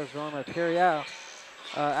players warm up here, yeah.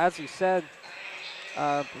 As you said,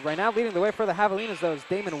 right now leading the way for the Javelinas, though, is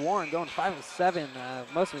Damon Warren going 5 of 7.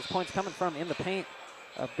 Most of his points coming from in the paint.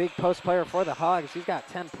 A big post player for the Hogs. He's got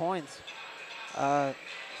 10 points. And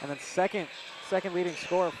then second leading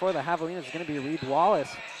scorer for the Javelinas is going to be Reed Wallace.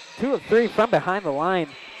 2 of 3 from behind the line.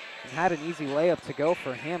 And had an easy layup to go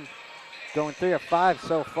for him. Going 3 of 5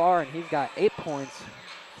 so far, and he's got 8 points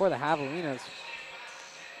for the Javelinas.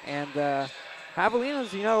 And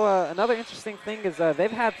Javelinas, you know, another interesting thing is they've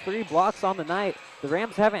had 3 blocks on the night. The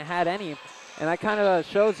Rams haven't had any, and that kind of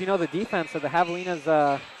shows, you know, the defense that the Javelinas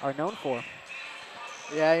are known for.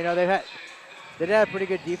 Yeah, you know, they did have a pretty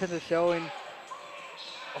good defensive showing,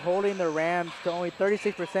 holding the Rams to only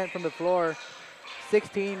 36% from the floor,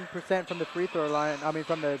 16% from the free throw line. I mean,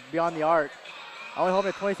 from the beyond the arc. Only holding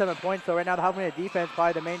at 27 points. So right now, the Javelina defense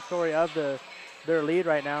probably the main story of their lead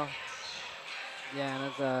right now.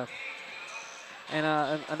 Yeah,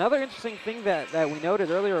 and another interesting thing that we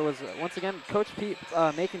noted earlier was once again Coach Pete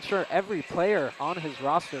making sure every player on his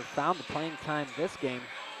roster found the playing time this game.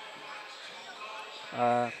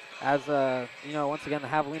 You know, once again the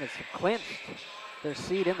Javelinas have clinched their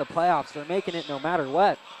seed in the playoffs. They're making it no matter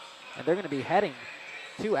what, and they're going to be heading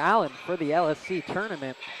to Allen for the LSC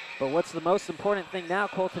tournament. But what's the most important thing now,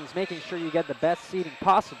 Colton, is making sure you get the best seeding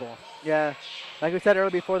possible. Yeah, like we said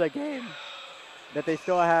earlier before the game, that they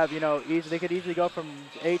still have, you know, they could easily go from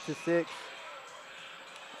 8 to 6.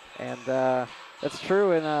 And that's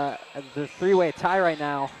true. And the 3-way tie right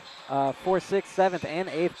now for 6th, 7th, and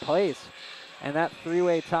 8th place. And that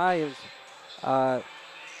 3-way tie is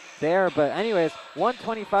there. But anyways,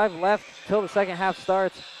 1:25 left till the second half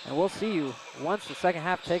starts. And we'll see you once the second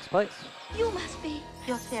half takes place. You must be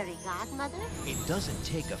your fairy godmother? It doesn't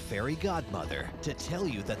take a fairy godmother to tell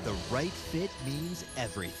you that the right fit means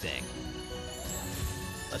everything.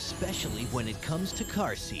 Especially when it comes to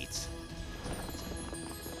car seats.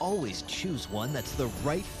 Always choose one that's the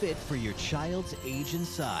right fit for your child's age and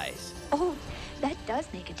size. Oh, that does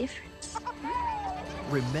make a difference.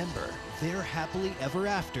 Remember, their happily ever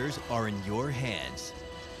afters are in your hands.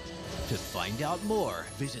 To find out more,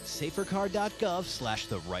 visit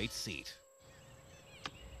safercar.gov/therightseat.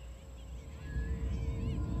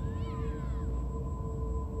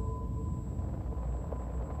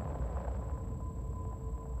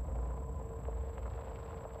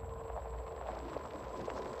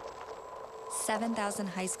 $7,000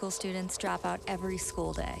 high school students drop out every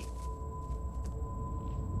school day.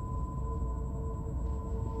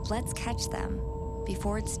 Let's catch them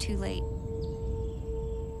before it's too late.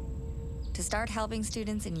 To start helping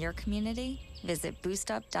students in your community, visit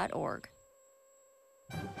boostup.org.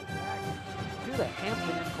 To the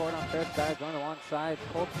Hampton in court on third side, going alongside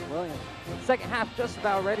Colton Williams. Second half just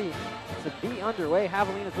about ready to be underway.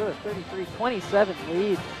 Javelinas with a 33-27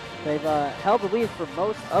 lead. They've held the lead for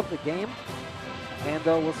most of the game, and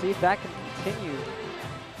we'll see if that can continue.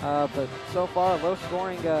 But so far, a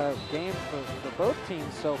low-scoring game for both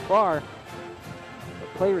teams so far. The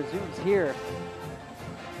play resumes here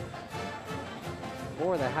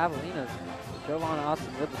for the Javelinas. Jovan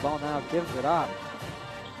Austin with the ball now, gives it up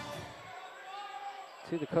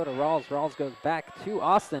to Dakota Rawls. Rawls goes back to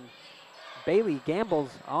Austin. Bailey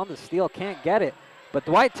gambles on the steal, can't get it, but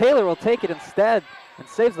Dwight Taylor will take it instead and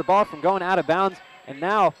saves the ball from going out of bounds. And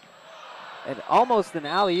now, almost an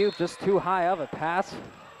alley-oop, just too high of a pass.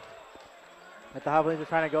 But the Javelinas are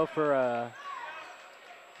trying to go for a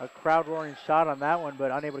crowd-roaring shot on that one,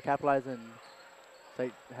 but unable to capitalize, and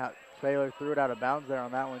Taylor threw it out of bounds there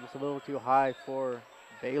on that one. Just a little too high for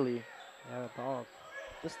Bailey. Yeah, the ball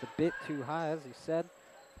just a bit too high, as you said.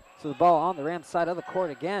 So the ball on the Rams side of the court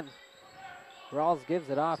again. Rawls gives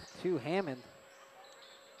it off to Hammond.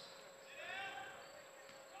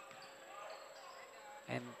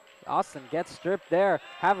 And Austin gets stripped there.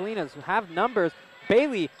 Javelinas have numbers.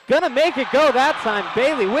 Bailey gonna make it go that time.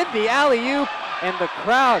 Bailey with the alley-oop, and the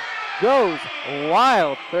crowd goes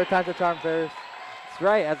wild. Third time's a charm, Ferris. It's just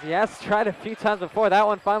right, as he has tried a few times before. That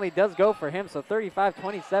one finally does go for him, so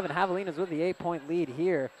 35-27. Javelinas with the 8-point lead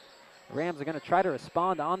here. The Rams are going to try to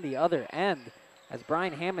respond on the other end as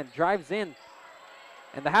Brian Hammond drives in.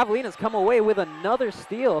 And the Javelinas come away with another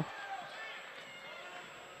steal.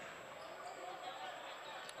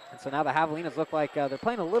 And so now the Javelinas look like they're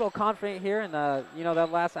playing a little confident here. And, you know,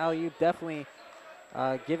 that last alley-oop definitely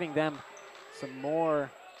giving them some more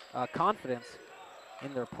confidence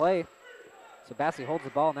in their play. So Bassi holds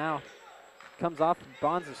the ball now. Comes off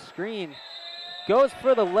Bonds' screen. Goes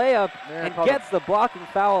for the layup and gets the blocking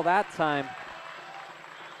foul that time.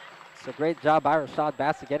 So great job by Rashad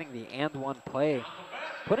Bassi getting the and-one play.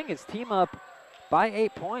 Putting his team up by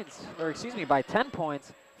 8 points, or excuse me, by 10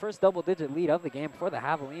 points. First double-digit lead of the game for the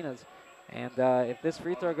Javelinas. And if this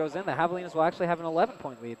free throw goes in, the Javelinas will actually have an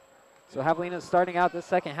 11-point lead. So Javelinas starting out this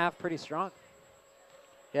second half pretty strong.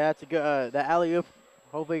 Yeah, it's a good, the alley-oop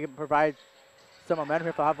hopefully can provide some momentum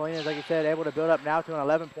here for Javelinas. Like you said, able to build up now to an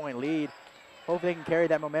 11-point lead. Hopefully they can carry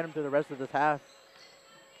that momentum through the rest of this half.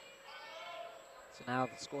 So now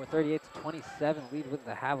the score 38-27, lead with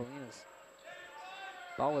the Javelinas.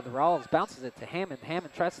 Ball with Rawls, bounces it to Hammond.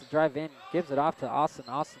 Hammond tries to drive in, gives it off to Austin.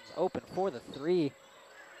 Austin's open for the three.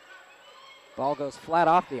 Ball goes flat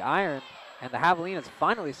off the iron, and the Javelinas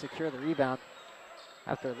finally secure the rebound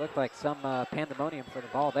after it looked like some pandemonium for the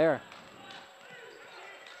ball there.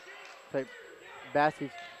 So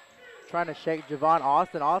Bassi's trying to shake Javon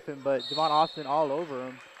Austin off him, but Javon Austin all over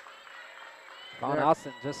him. Javon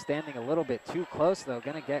Austin just standing a little bit too close, though.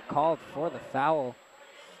 Going to get called for the foul.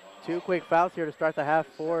 2 quick fouls here to start the half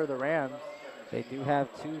for the Rams. They do have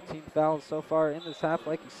 2 team fouls so far in this half,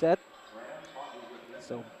 like you said.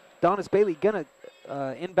 So Donis Bailey going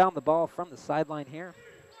to inbound the ball from the sideline here.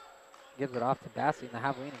 Gives it off to Bassi, and the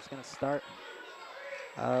Javelinas going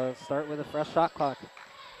to start with a fresh shot clock.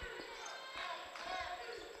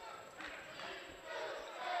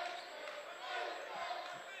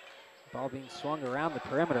 Ball being swung around the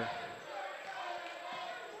perimeter.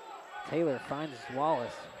 Taylor finds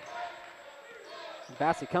Wallace.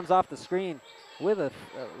 Bassi comes off the screen with a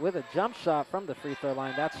jump shot from the free throw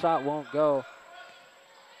line. That shot won't go.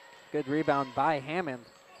 Good rebound by Hammond.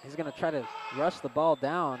 He's going to try to rush the ball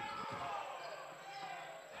down.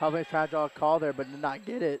 Javelinas trying to draw a call there, but did not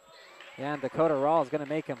get it. Yeah, and Dakota Rawl is going to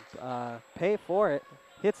make him pay for it.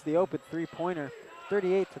 Hits the open three-pointer.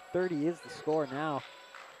 38-30 is the score now.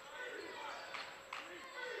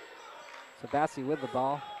 So Bassi with the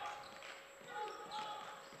ball.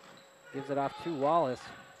 Gives it off to Wallace.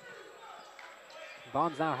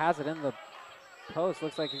 Bonds now has it in the post.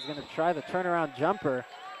 Looks like he's going to try the turnaround jumper.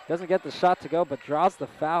 Doesn't get the shot to go, but draws the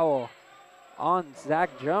foul on Zach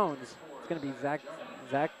Jones. It's going to be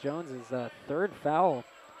Zach Jones' third foul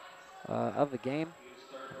of the game.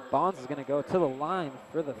 Bonds is going to go to the line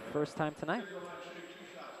for the first time tonight.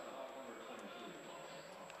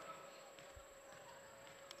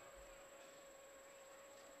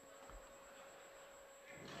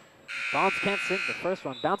 Bonds can't sink the first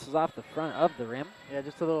one. Bounces off the front of the rim. Yeah,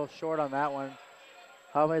 just a little short on that one.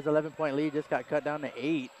 Javelinas' 11-point lead just got cut down to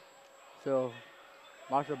 8. So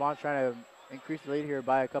Marshall Bonds trying to increase the lead here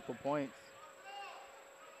by a couple points.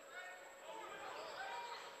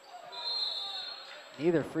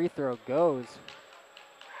 Neither free throw goes.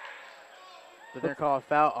 They're going to call a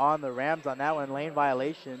foul on the Rams on that one, lane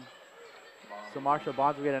violation. So Marshall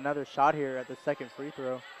Bonds will get another shot here at the second free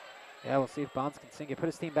throw. Yeah, we'll see if Bonds can sink it. Put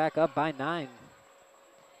his team back up by 9.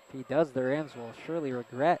 If he does, the Rams will surely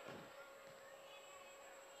regret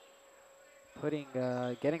getting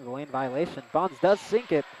the lane violation. Bonds does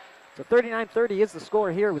sink it. So 39-30 is the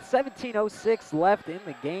score here with 17:06 left in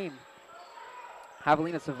the game.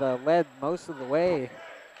 Javelinas have led most of the way.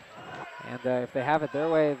 And if they have it their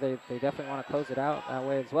way, they definitely want to close it out that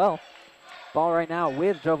way as well. Ball right now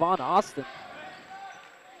with Javon Austin.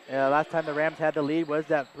 Yeah, last time the Rams had the lead was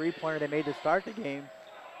that three-pointer they made to start the game.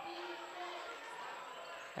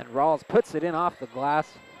 And Rawls puts it in off the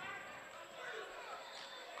glass.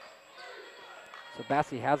 So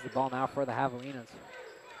Bassi has the ball now for the Javelinas.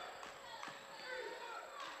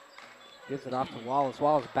 Gives it off to Wallace.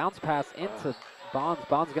 Wallace bounce pass into Bonds.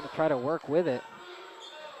 Bonds going to try to work with it.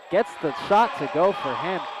 Gets the shot to go for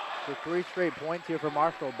him. So 3 straight points here for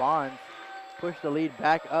Marshall Bonds. Push the lead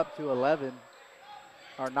back up to 11.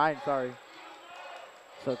 Or 9, sorry.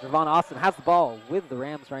 So Javon Austin has the ball with the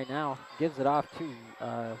Rams right now. Gives it off to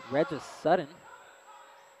Regis Sutton.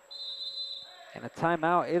 And a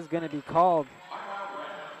timeout is going to be called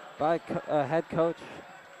by head coach.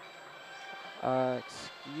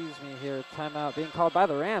 Excuse me here. Timeout being called by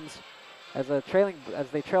the Rams as they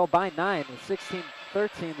trail by 9 with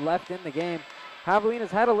 16-13 left in the game. Javelinas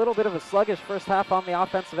had a little bit of a sluggish first half on the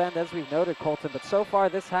offensive end, as we've noted, Colton, but so far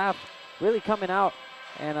this half really coming out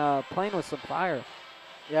and playing with some fire.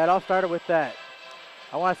 Yeah, it all started with that.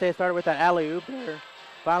 I want to say it started with that alley-oop there.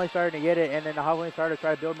 Finally starting to get it, and then the Javelinas started to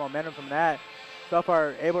try to build momentum from that. So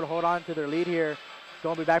far, able to hold on to their lead here. It's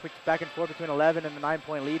going to be back and forth between 11 and the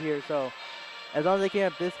 9-point lead here. So as long as they can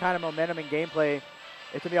have this kind of momentum and gameplay,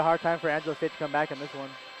 it's going to be a hard time for Angelo State to come back in this one.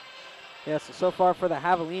 Yeah, so far for the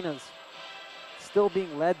Javelinas, still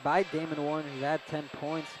being led by Damon Warren, who's had 10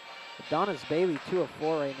 points. Adonis Bailey, 2 of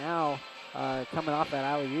 4 right now, coming off that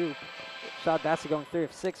alley-oop. Shad Bassey going 3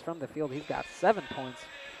 of 6 from the field. He's got 7 points.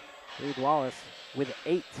 Reed Wallace with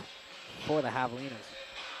 8 for the Javelinas.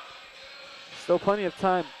 Still plenty of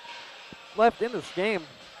time left in this game.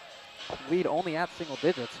 Lead only at single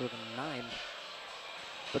digits with a 9.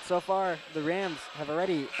 But so far, the Rams have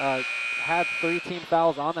already had 3 team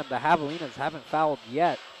fouls on them. The Javelinas haven't fouled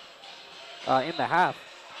yet in the half.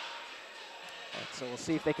 And so we'll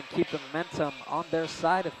see if they can keep the momentum on their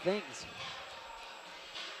side of things.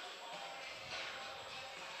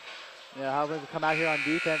 Yeah, Javelinas will come out here on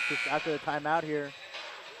defense just after the timeout here.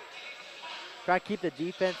 Try to keep the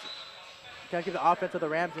defense, try to keep the offense of the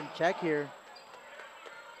Rams in check here.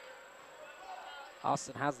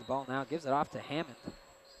 Austin has the ball now, gives it off to Hammond.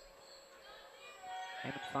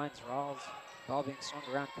 Hammond finds Rawls. Ball being swung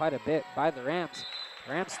around quite a bit by the Rams.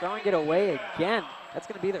 Rams throwing it away again. That's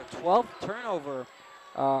going to be their 12th turnover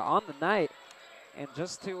on the night. And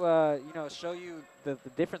just to show you the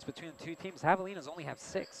difference between the two teams, Javelinas only have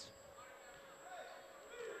 6.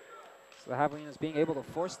 So the Javelinas being able to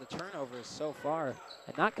force the turnovers so far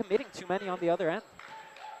and not committing too many on the other end.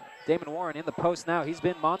 Damon Warren in the post now. He's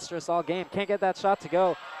been monstrous all game. Can't get that shot to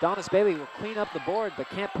go. Donis Bailey will clean up the board but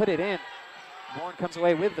can't put it in. Warren comes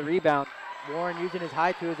away with the rebound. Warren using his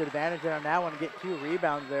height to his advantage there on that one to get 2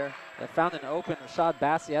 rebounds there. They found an open Rashad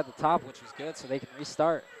Bassey at the top, which was good, so they can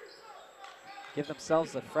restart. Give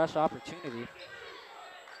themselves a fresh opportunity.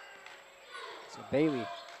 So Bailey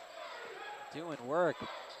doing work.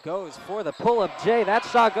 Goes for the pull-up J. That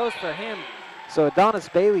shot goes for him. So Adonis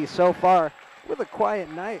Bailey so far with a quiet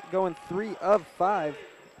night, going 3 of 5.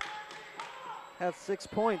 Has 6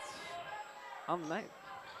 points on the night.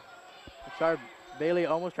 Bailey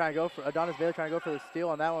almost trying to go for, Adonis Bailey trying to go for the steal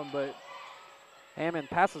on that one, but Hammond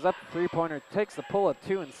passes up the 3-pointer, takes the pull-up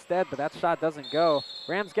 2 instead, but that shot doesn't go.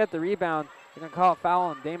 Rams get the rebound. They're going to call a foul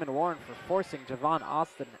on Damon Warren for forcing Javon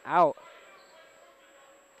Austin out.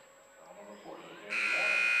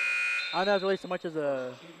 I don't know if it's really so much as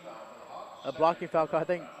a blocking foul call. I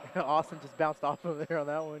think Austin just bounced off of there on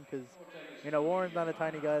that one because, Warren's not a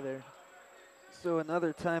tiny guy there. So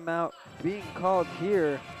another timeout being called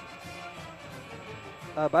here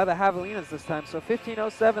by the Javelinas this time. So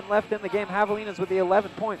 15:07 left in the game. Javelinas with the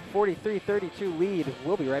 11-point, 43-32 lead.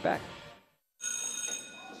 We'll be right back.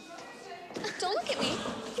 Don't look at me.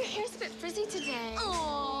 Your hair's a bit frizzy today.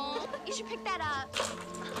 Oh, you should pick that up.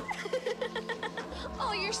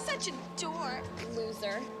 Oh, you're such a dork.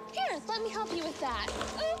 Loser. Here, let me help you with that.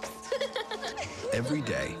 Oops. Every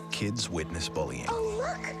day, kids witness bullying. Oh,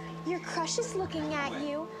 look. Your crush is looking at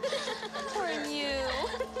you. Poor you.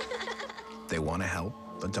 They want to help,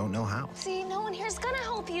 but don't know how. See, no one here's gonna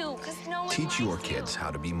help you, because no one Teach your likes you. kids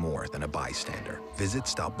how to be more than a bystander. Visit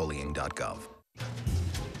stopbullying.gov.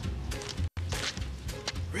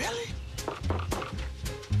 Really?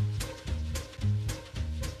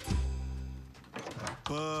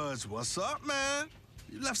 Buzz, what's up, man?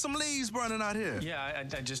 You left some leaves burning out here. Yeah, I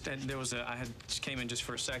just just came in just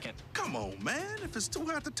for a second. Come on, man. If it's too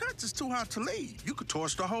hot to touch, it's too hot to leave. You could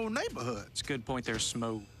torch the whole neighborhood. It's a good point there,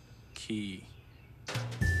 Smokey.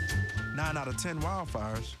 9 out of 10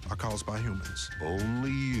 wildfires are caused by humans.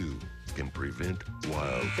 Only you can prevent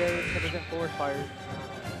Prevent forest fires.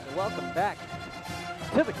 So welcome back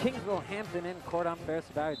to the Kingsville Hampton Inn Court. I'm Ferris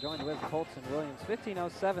Barry, joined with Colton Williams.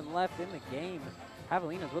 15:07 left in the game.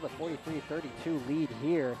 Javelinas with a 43-32 lead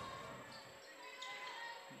here.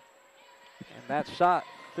 And that shot,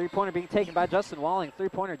 3-pointer being taken by Justin Walling.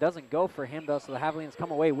 3-pointer doesn't go for him, though, so the Javelinas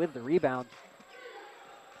come away with the rebound.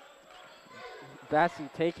 Bassey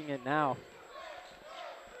taking it now.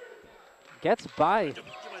 Gets by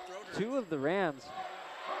 2 of the Rams,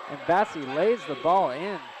 and Bassey lays the ball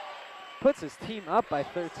in. Puts his team up by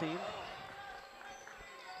 13.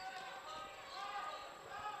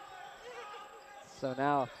 So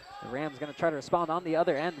now the Rams going to try to respond on the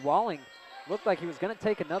other end. Walling looked like he was going to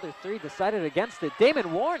take another 3, decided against it.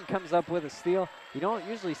 Damon Warren comes up with a steal. You don't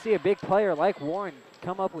usually see a big player like Warren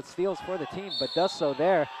come up with steals for the team, but does so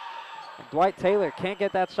there. And Dwight Taylor can't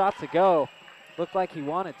get that shot to go. Looked like he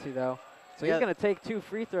wanted to, though. So he's going to take 2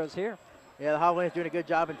 free throws here. Yeah, the Javelinas doing a good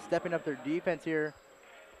job in stepping up their defense here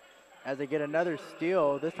as they get another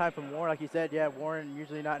steal, this time from Warren. Like you said, yeah, Warren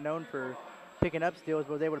usually not known for picking up steals,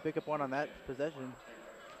 but was able to pick up one on that possession.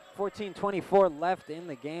 14:24 left in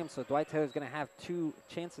the game, so Dwight Taylor's going to have 2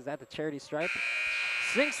 chances at the charity stripe.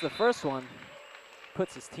 Sinks the first one,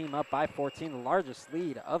 puts his team up by 14, the largest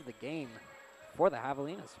lead of the game for the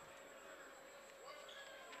Javelinas.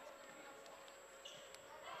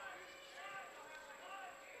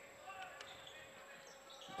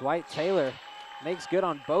 Dwight Taylor makes good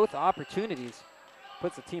on both opportunities,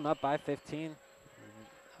 puts the team up by 15.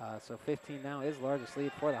 So 15 now is largest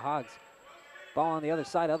lead for the Hogs. Ball on the other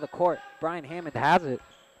side of the court. Brian Hammond has it.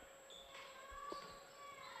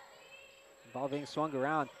 Ball being swung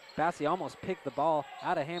around. Bassey almost picked the ball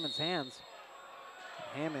out of Hammond's hands.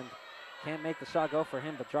 Hammond can't make the shot go for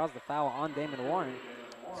him, but draws the foul on Damon Warren.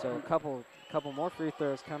 So a couple more free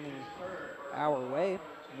throws coming our way.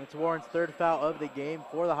 And it's Warren's 3rd foul of the game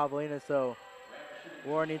for the Javelinas, so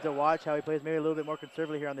Warren needs to watch how he plays, maybe a little bit more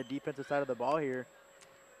conservatively here on the defensive side of the ball here.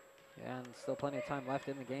 Yeah, and still plenty of time left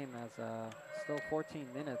in the game as still 14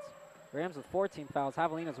 minutes. Rams with 14 fouls,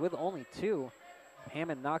 Javelinas with only 2.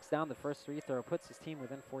 Hammond knocks down the first free throw, puts his team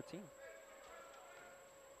within 14.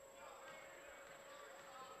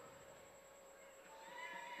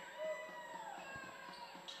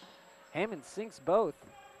 Hammond sinks both.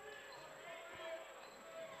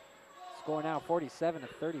 Score now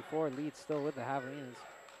 47-34, lead still with the Javelinas.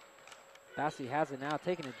 Bassey has it now,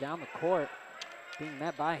 taking it down the court, being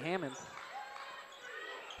met by Hammond.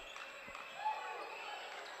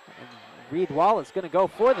 And Reed Wallace gonna go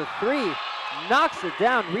for the 3, knocks it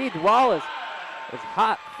down. Reed Wallace is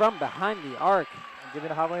hot from behind the arc. And giving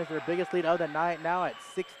the Javelinas their biggest lead of the night now at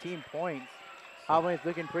 16 points. Javelinas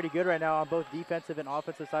looking pretty good right now on both defensive and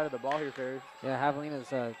offensive side of the ball here, Ferris. Yeah,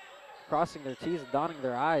 Javelinas crossing their T's and dotting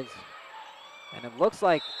their I's. And it looks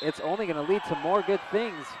like it's only going to lead to more good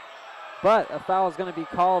things. But a foul is going to be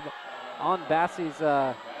called on Bassey's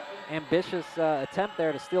ambitious attempt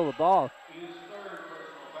there to steal the ball.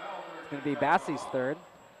 It's going to be Bassey's 3rd.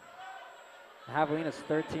 Javelinas'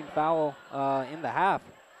 13th foul in the half.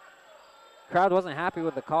 Crowd wasn't happy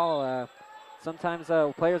with the call. Sometimes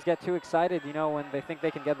players get too excited, you know, when they think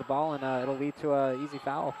they can get the ball, and it'll lead to an easy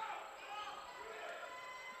foul.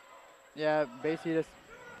 Yeah, basically just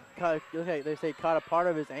they say caught a part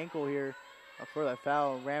of his ankle here for that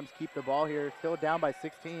foul. Rams keep the ball here, still down by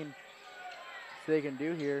 16. So they can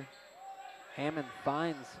do here. Hammond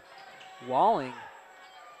finds Walling.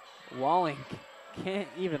 Walling can't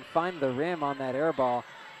even find the rim on that air ball.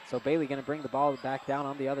 So Bailey gonna bring the ball back down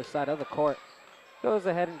on the other side of the court. Goes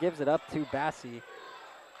ahead and gives it up to Bassey. He's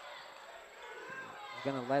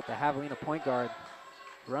gonna let the Javelina point guard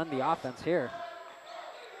run the offense here.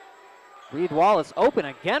 Reed Wallace open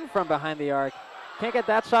again from behind the arc. Can't get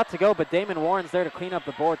that shot to go, but Damon Warren's there to clean up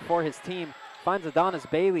the board for his team. Finds Adonis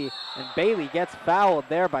Bailey, and Bailey gets fouled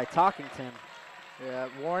there by Talkington. Yeah,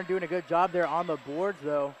 Warren doing a good job there on the boards,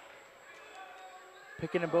 though.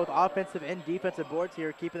 Picking in both offensive and defensive boards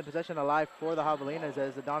here, keeping the possession alive for the Javelinas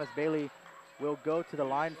as Adonis Bailey will go to the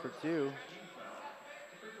line for 2.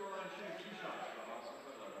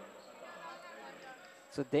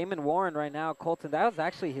 So Damon Warren right now, Colton, that was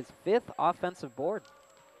actually his 5th offensive board.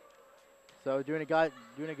 So doing a good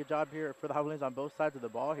job here for the Javelinas on both sides of the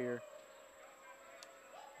ball here.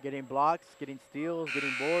 Getting blocks, getting steals,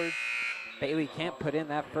 getting boards. Bailey can't put in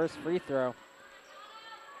that first free throw.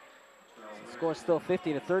 So score still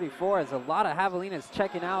 50-34 as a lot of Javelinas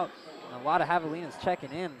checking out and a lot of Javelinas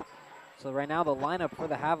checking in. So right now the lineup for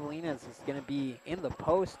the Javelinas is going to be in the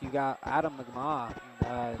post. You got Adam McMaw,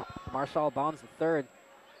 Marshall Bonds III.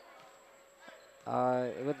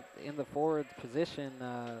 In the forward position,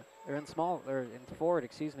 in forward,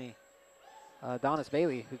 excuse me, Adonis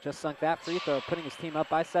Bailey, who just sunk that free throw, putting his team up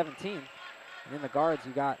by 17. And in the guards,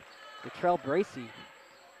 you got Latrell Bracey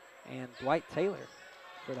and Dwight Taylor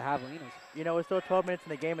for the Javelinas. You know, it's still 12 minutes in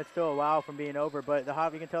the game. It's still a while from being over, but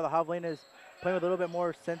you can tell the Javelinas playing with a little bit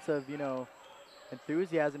more sense of, you know,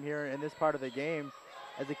 enthusiasm here in this part of the game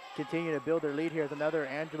as they continue to build their lead here. As another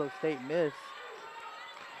Angelo State miss.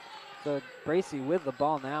 So Bracey with the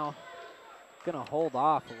ball now. Gonna hold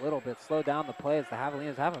off a little bit, slow down the play as the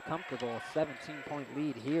Javelinas have a comfortable 17-point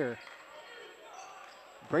lead here.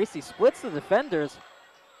 Bracey splits the defenders.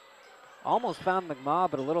 Almost found McMaw,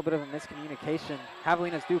 but a little bit of a miscommunication.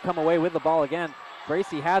 Javelinas do come away with the ball again.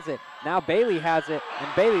 Bracey has it. Now Bailey has it,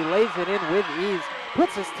 and Bailey lays it in with ease.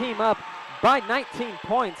 Puts his team up by 19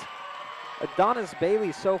 points. Adonis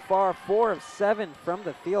Bailey so far 4 of 7 from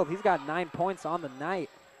the field. He's got 9 points on the night.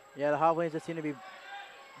 Yeah, the Javelinas just seem to be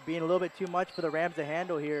being a little bit too much for the Rams to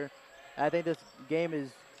handle here. I think this game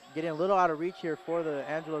is getting a little out of reach here for the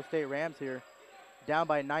Angelo State Rams here. Down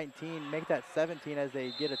by 19, make that 17 as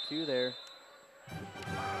they get a 2 there.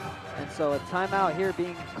 And so a timeout here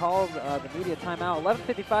being called, the media timeout.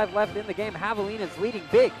 11:55 left in the game. Javelinas leading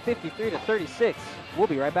big, 53-36. We'll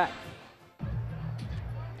be right back.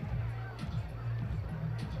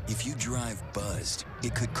 If you drive buzzed,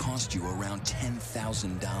 it could cost you around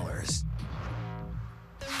 $10,000.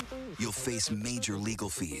 You'll face major legal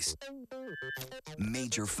fees,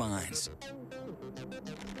 major fines,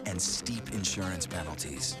 and steep insurance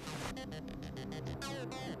penalties.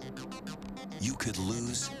 You could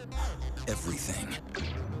lose everything.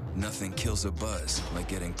 Nothing kills a buzz like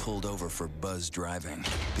getting pulled over for buzz driving,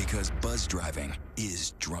 because buzz driving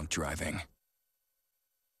is drunk driving.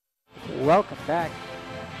 Welcome back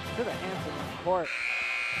to the Hampton court.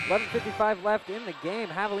 11:55 left in the game.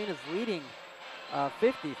 Javelinas leading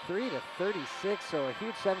 53-36, so a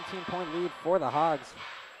huge 17-point lead for the Hogs.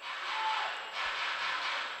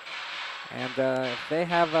 And if they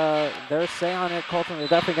have their say on it, Colton, they're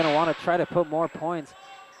definitely going to want to try to put more points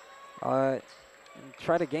and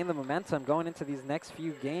try to gain the momentum going into these next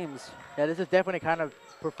few games. Yeah, this is definitely the kind of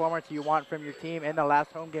performance you want from your team in the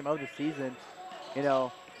last home game of the season. You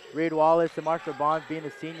know, Reed Wallace and Marshall Bonds being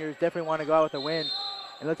the seniors definitely want to go out with a win.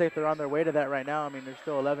 It looks like they're on their way to that right now. I mean, there's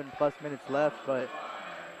still 11+ minutes left, but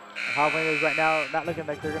Javelinas right now not looking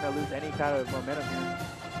like they're going to lose any kind of momentum here.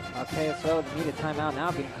 Okay, so the needed timeout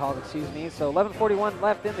now being called, excuse me. So 11:41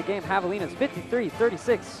 left in the game. Javelinas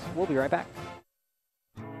 53-36. We'll be right back.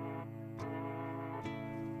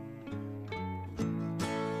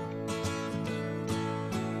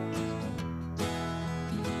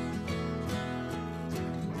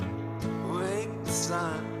 Wake the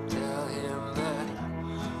sun, tell him that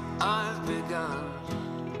I've begun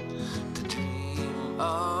to dream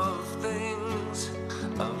of things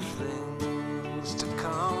to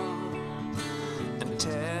come, and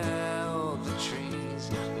tell the trees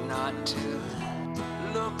not to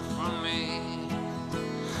look for me.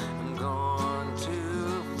 I'm going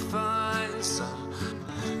to find some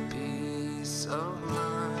peace of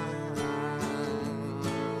mind.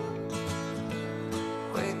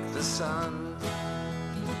 Wake the sun,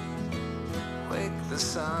 wake the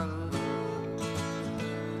sun,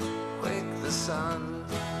 wake the sun,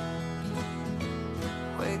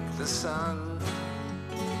 wake the sun.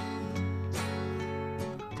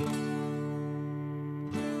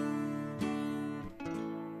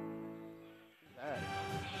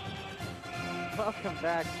 Welcome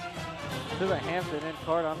back to the Hampton in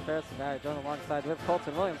court. I'm Ferris Savary, joined alongside with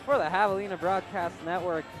Colton Williams for the Javelina Broadcast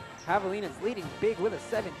Network. Javelinas leading big with a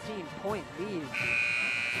 17-point lead.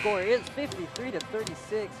 Score is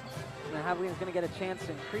 53-36. And the Javelinas going to get a chance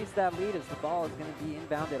to increase that lead as the ball is going to be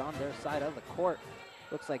inbounded on their side of the court.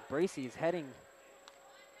 Looks like Bracey is heading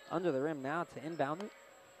under the rim now to inbound it.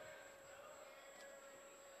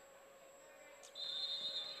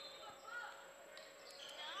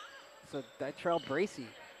 So Dytrell Bracey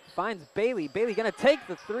finds Bailey. Bailey gonna take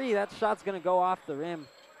the three. That shot's gonna go off the rim.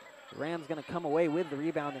 The Rams gonna come away with the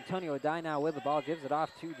rebound. Antonio Adai now with the ball, gives it off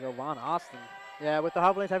to Jovan Austin. Yeah, with the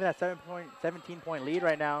Javelinas having that 17-point lead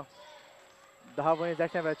right now, the Javelinas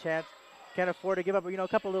actually have a chance. Can't afford to give up, a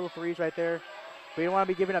couple little threes right there. But you don't want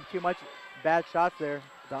to be giving up too much bad shots there.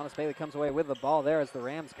 Adonis Bailey comes away with the ball there as the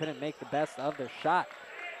Rams couldn't make the best of their shot.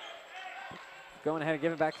 Going ahead and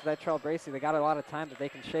give it back to Dytrell Bracey. They got a lot of time that they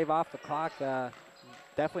can shave off the clock.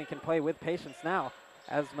 Definitely can play with patience now,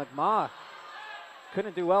 as McMaw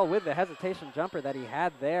couldn't do well with the hesitation jumper that he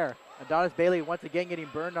had there. Adonis Bailey once again getting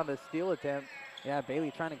burned on the steal attempt. Yeah, Bailey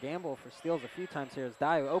trying to gamble for steals a few times here as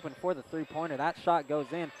Dye open for the three-pointer. That shot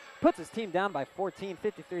goes in, puts his team down by 14.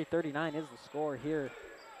 53-39 is the score here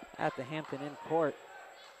at the Hampton Inn court.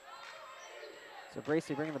 So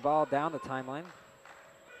Bracey bringing the ball down the timeline.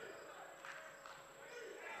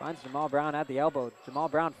 Finds Jamal Brown at the elbow. Jamal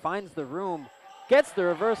Brown finds the room, gets the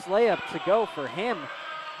reverse layup to go for him.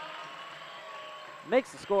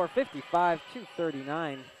 Makes the score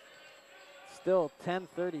 55-39. Still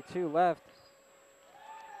 10:32 left.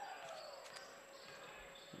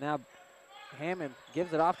 Now Hammond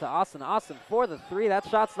gives it off to Austin. Austin for the three. That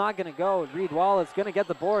shot's not going to go. Reed Wallace going to get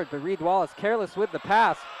the board, but Reed Wallace careless with the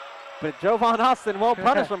pass. But Jovan Austin won't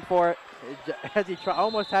punish him for it. As he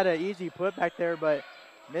almost had an easy put back there, but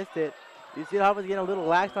missed it. You see how was getting a little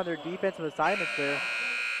lax on their defensive assignments there.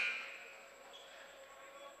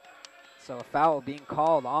 So a foul being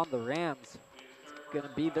called on the Rams. It's going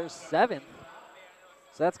to be their 7th.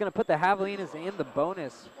 So that's going to put the Javelinas in the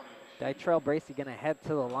bonus. Dytrell Bracey going to head to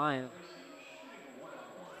the line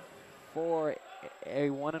for a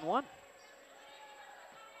 1-and-1.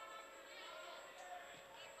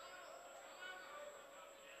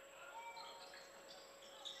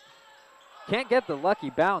 Can't get the lucky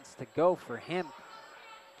bounce to go for him.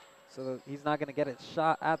 So he's not going to get a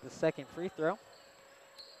shot at the second free throw.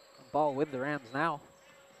 Ball with the Rams now.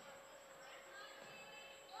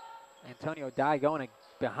 Antonio Dye going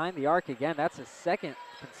behind the arc again. That's his second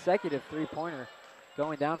consecutive three-pointer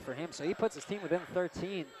going down for him. So he puts his team within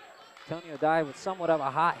 13. Antonio Dye with somewhat of a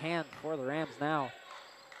hot hand for the Rams now.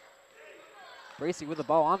 Bracey with the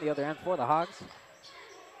ball on the other end for the Hogs.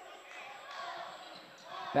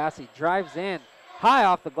 Bassey drives in. High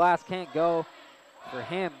off the glass, can't go for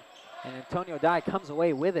him. And Antonio Dye comes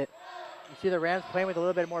away with it. You see the Rams playing with a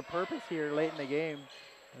little bit more purpose here late in the game.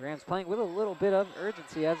 The Rams playing with a little bit of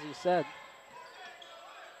urgency, as you said.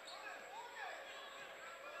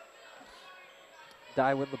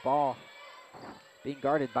 Dye with the ball. Being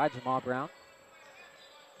guarded by Jamal Brown.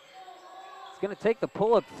 He's going to take the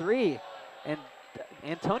pull-up three. And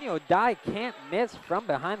Antonio Dye can't miss from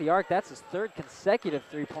behind the arc. That's his third consecutive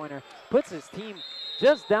three-pointer. Puts his team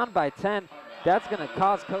just down by 10. That's going to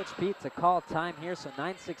cause Coach Pete to call time here. So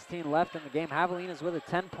 9:16 left in the game. Javelinas with a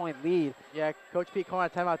 10-point lead. Yeah, Coach Pete calling a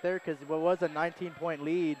timeout there because what was a 19-point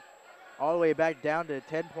lead all the way back down to a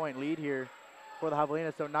 10-point lead here for the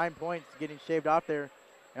Javelinas. So 9 points getting shaved off there.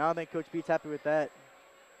 And I don't think Coach Pete's happy with that.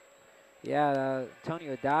 Yeah,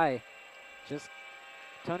 Antonio Dye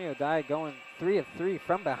going 3 of 3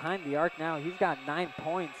 from behind the arc now. He's got 9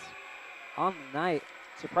 points on the night.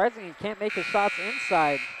 Surprisingly, he can't make his shots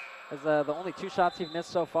inside, as the only 2 shots he's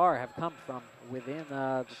missed so far have come from within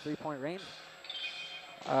the 3-point range.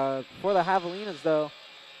 For the Javelinas, though,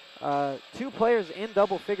 2 players in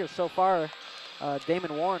double figures so far.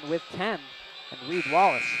 Damon Warren with 10 and Reed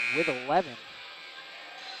Wallace with 11.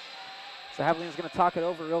 So Javelinas going to talk it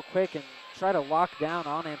over real quick and try to lock down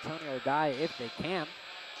on Antonio Dye if they can,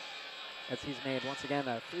 as he's made, once again,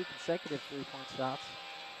 3 consecutive 3-point shots.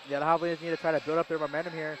 Yeah, the Javelinas need to try to build up their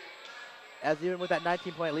momentum here. As even with that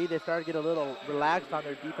 19-point lead, they started to get a little relaxed on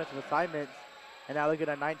their defensive assignments. And now look at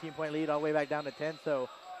a 19-point lead all the way back down to 10. So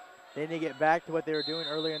they need to get back to what they were doing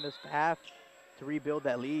earlier in this half to rebuild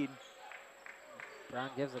that lead. Brown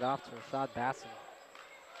gives it off to Rashad Basson.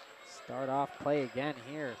 Start off play again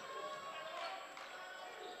here.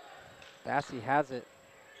 Bassey has it.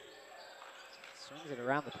 Swings it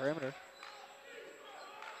around the perimeter.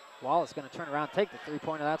 Wallace going to turn around, take the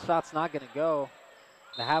three-pointer. That shot's not going to go.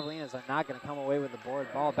 The Javelinas are not going to come away with the board.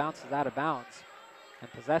 Ball bounces out of bounds.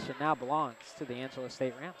 And possession now belongs to the Angelo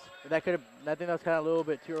State Rams. I think that was kind of a little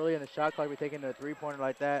bit too early in the shot clock. We're taking a three-pointer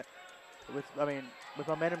like that. With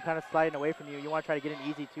momentum kind of sliding away from you, you want to try to get an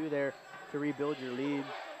easy 2 there to rebuild your lead.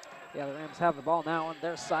 Yeah, the Rams have the ball now on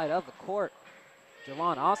their side of the court.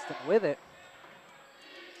 Javon Austin with it.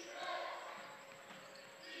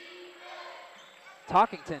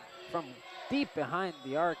 Talkington from deep behind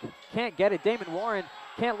the arc. Can't get it. Damon Warren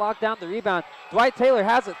can't lock down the rebound. Dwight Taylor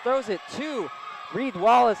has it, throws it to Reed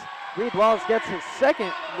Wallace. Reed Wallace gets his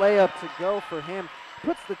second layup to go for him.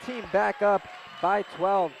 Puts the team back up by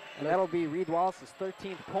 12, and that'll be Reed Wallace's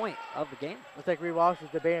 13th point of the game. Looks like Reed Wallace is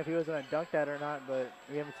debating if he was going to dunk that or not, but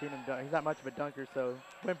we haven't seen him dunk. He's not much of a dunker, so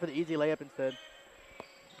went for the easy layup instead.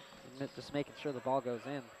 Just making sure the ball goes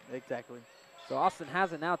in. Exactly. So Austin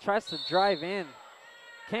has it now, tries to drive in.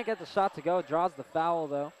 Can't get the shot to go, draws the foul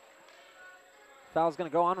though. Foul's gonna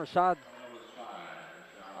go on Rashad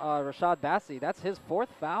Bassey. That's his 4th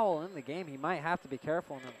foul in the game. He might have to be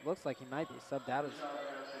careful, and it looks like he might be subbed out as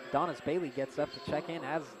Donis Bailey gets up to check in,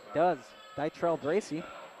 as does Dytrell Bracey.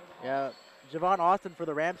 Yeah, Javon Austin for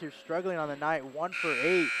the Rams here struggling on the night, 1 for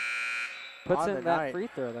 8. Puts in that free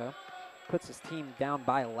throw though. Puts his team down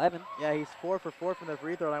by 11. Yeah, he's 4 for 4 from the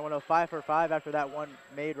free throw line. 5 for 5 after that one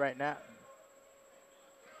made right now.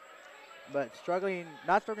 But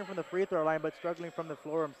not struggling from the free throw line, but struggling from the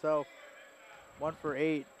floor himself. 1 for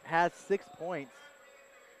 8, has 6 points.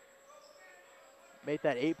 Made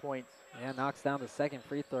that 8 points. Yeah, knocks down the second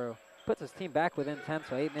free throw. Puts his team back within 10,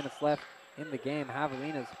 so 8 minutes left in the game.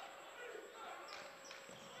 Javelinas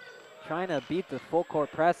trying to beat the full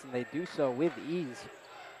court press, and they do so with ease.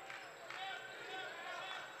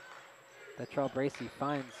 Dytrell Bracey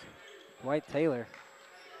finds Dwight Taylor.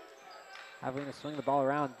 Javelinas swing the ball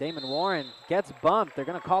around. Damon Warren gets bumped. They're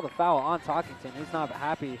going to call the foul on Talkington. He's not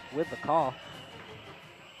happy with the call.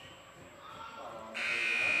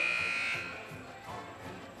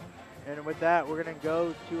 And with that, we're going to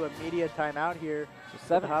go to a media timeout here.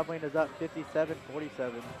 So Javelinas is up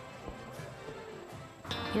 57-47.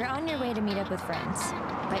 You're on your way to meet up with friends,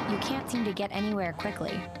 but you can't seem to get anywhere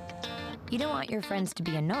quickly. You don't want your friends to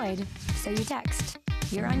be annoyed, so you text.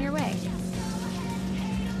 You're on your way.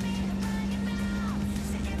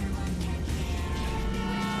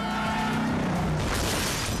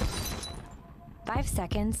 5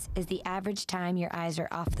 seconds is the average time your eyes are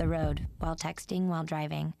off the road while texting while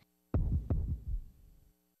driving.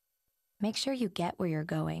 Make sure you get where you're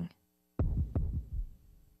going.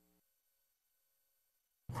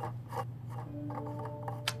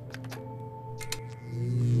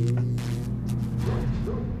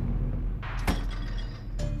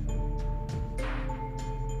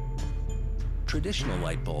 Traditional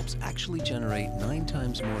light bulbs actually generate 9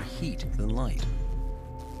 times more heat than light.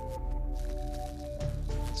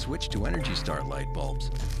 Switch to Energy Star light bulbs,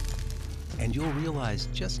 and you'll realize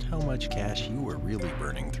just how much cash you were really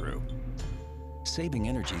burning through. Saving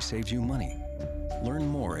energy saves you money. Learn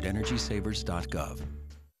more at energysavers.gov.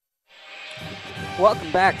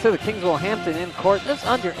 Welcome back to the Kingsville Hampton in court. There's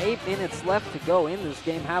under 8 minutes left to go in this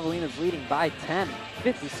game. Javelinas leading by 10.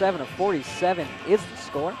 57-47 is the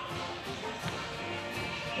score.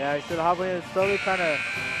 Yeah, so the Javelinas slowly trying to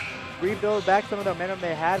rebuild back some of the momentum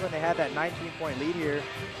they had when they had that 19-point lead here.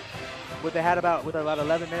 With about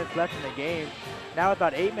 11 minutes left in the game. Now with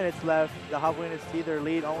about 8 minutes left, the Javelinas see their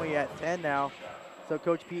lead only at 10 now. So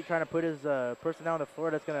Coach Pete trying to put his personnel on the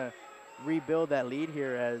floor that's going to rebuild that lead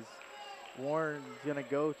here as Warren's going to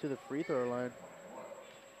go to the free throw line.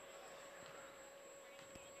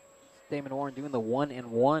 Damon Warren doing the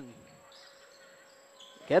 1-and-1.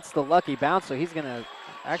 Gets the lucky bounce, so he's going to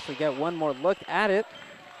actually get one more look at it.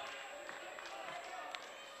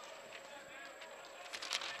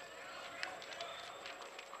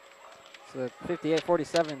 So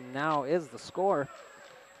 58-47 now is the score.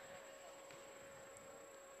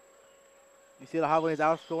 You see the Javelinas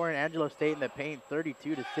outscoring Angelo State in the paint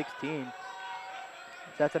 32-16.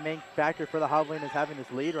 That's the main factor for the Javelinas having this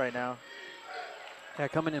lead right now. Yeah,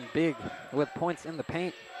 coming in big with points in the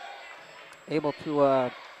paint. Able to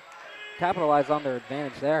capitalize on their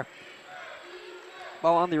advantage there.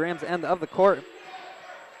 Ball on the Rams' end of the court.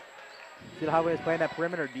 See the Javelinas playing that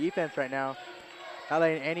perimeter defense right now. Not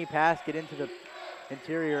letting any pass get into the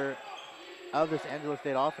interior of this Angelo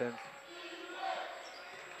State offense.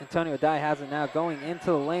 Antonio Dye has it now going into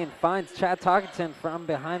the lane. Finds Chad Talkington from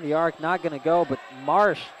behind the arc. Not going to go, but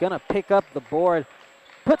Marsh going to pick up the board.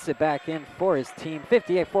 Puts it back in for his team.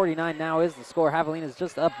 58-49 now is the score. Javelinas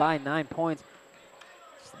just up by 9 points.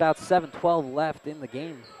 Just about 7:12 left in the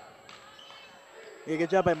game. Yeah, good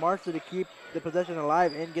job by Marsh to keep the possession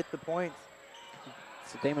alive and get the points.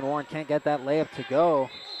 So Damon Warren can't get that layup to go.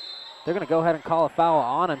 They're going to go ahead and call a foul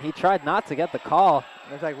on him. He tried not to get the call.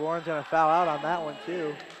 Looks like Warren's going to foul out on that one,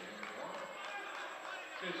 too.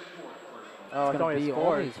 Oh, it's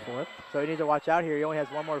only his fourth. So he needs to watch out here. He only has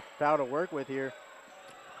one more foul to work with here.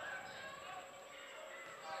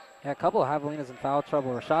 Yeah, a couple of Javelinas in foul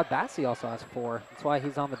trouble. Rashad Bassi also has 4. That's why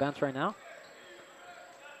he's on the bench right now.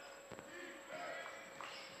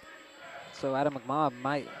 So Adam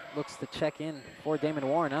McMahon looks to check in for Damon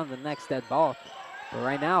Warren on the next dead ball. But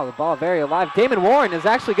right now, the ball very alive. Damon Warren is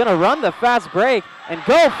actually going to run the fast break and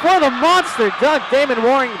go for the monster dunk. Damon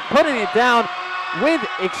Warren putting it down with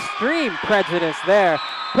extreme prejudice there.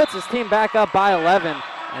 Puts his team back up by 11.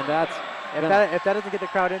 And that's... If that doesn't get the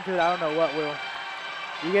crowd into it, I don't know what will.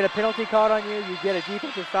 You get a penalty called on you, you get a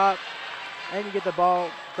defensive stop, and you get the ball,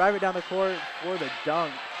 drive it down the court for the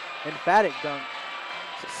dunk. Emphatic dunk.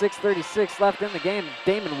 6:36 left in the game.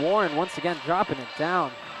 Damon Warren once again dropping it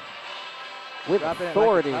down with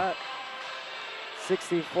authority.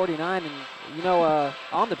 60-49, and you know,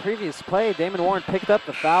 on the previous play, Damon Warren picked up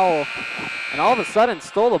the foul and all of a sudden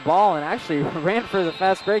stole the ball and actually ran for the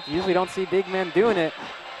fast break. You usually don't see big men doing it,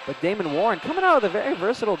 but Damon Warren coming out with a very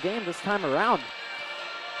versatile game this time around.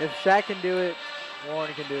 If Shaq can do it,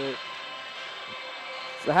 Warren can do it.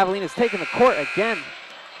 So Javelinas taking the court again.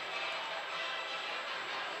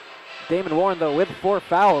 Damon Warren, though, with 4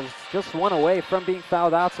 fouls, just 1 away from being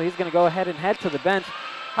fouled out, so he's going to go ahead and head to the bench.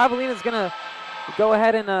 Javelinas going to go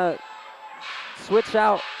ahead and switch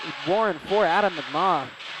out Warren for Adam McMahon.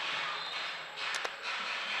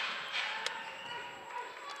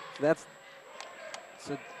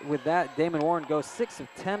 So with that, Damon Warren goes 6 of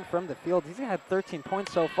 10 from the field. He's had 13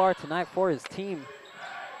 points so far tonight for his team.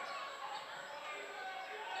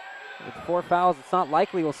 With 4 fouls, it's not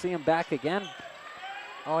likely we'll see him back again.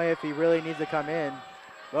 Only if he really needs to come in.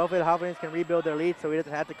 Well, hopefully the Javelinas can rebuild their lead so he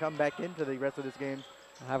doesn't have to come back into the rest of this game.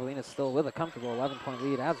 Javelinas still with a comfortable 11-point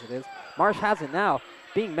lead as it is. Marsh has it now,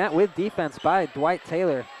 being met with defense by Dwight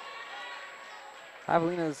Taylor.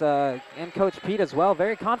 Javelinas and Coach Pete as well,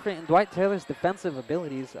 very confident in Dwight Taylor's defensive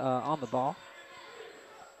abilities on the ball.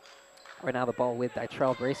 Right now the ball with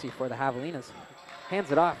Dytrell Bracey for the Javelinas.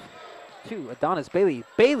 Hands it off to Adonis Bailey.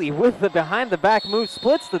 Bailey with the behind the back move,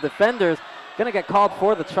 splits the defenders. Gonna get called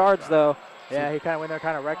for the charge though. Yeah, he kind of went there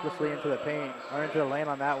kind of recklessly into the paint, or into the lane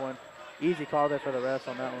on that one. Easy call there for the refs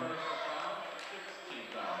on that one.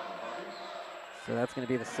 So that's going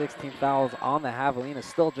to be the 16 fouls on the Javelinas.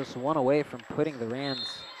 Still just one away from putting the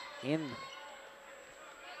Rams in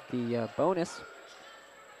the bonus.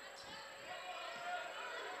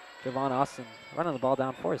 Javon Austin running the ball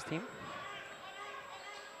down for his team.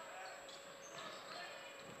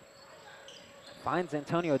 Finds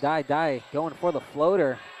Antonio Dai going for the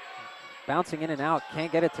floater. Bouncing in and out,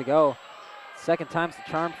 can't get it to go. Second time's the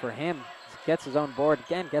charm for him. Gets his own board,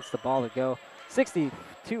 again gets the ball to go. 62-51,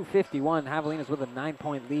 Javelinas with a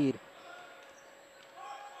 9-point lead.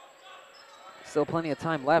 Still plenty of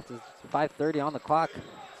time left. It's 5:30 on the clock.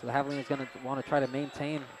 So the Javelinas going to want to try to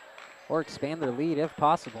maintain or expand their lead if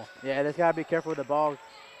possible. Yeah, they got to be careful with the ball.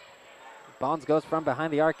 Bonds goes from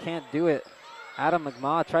behind the arc, can't do it. Adam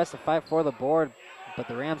McMaw tries to fight for the board, but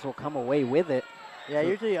the Rams will come away with it. Yeah, so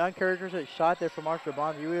usually uncharacteristic shot there from Marshall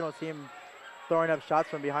Bonds. You really don't see him throwing up shots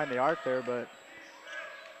from behind the arc there, but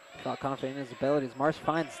felt confident in his abilities. Marsh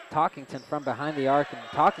finds Talkington from behind the arc, and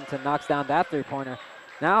Talkington knocks down that three-pointer.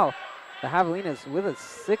 Now, the Javelinas with a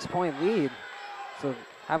 6-point lead. So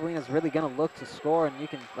Javelinas really going to look to score, and you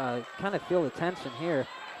can kind of feel the tension here.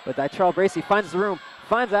 But Dytrell Bracey finds the room,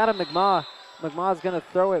 finds Adam McMaw. McMaw's going to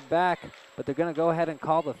throw it back, but they're going to go ahead and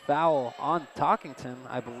call the foul on Talkington,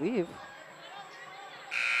 I believe.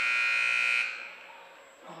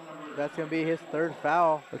 That's going to be his third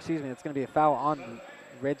foul. Excuse me, it's going to be a foul on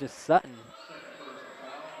Regis Sutton.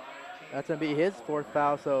 That's going to be his fourth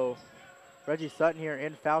foul, so Reggie Sutton here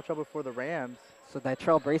in foul trouble for the Rams. So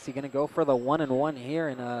Dytrell Bracey going to go for the 1-and-1 here,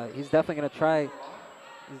 and he's definitely going to try.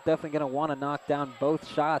 He's definitely going to want to knock down both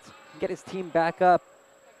shots, get his team back up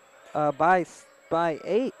by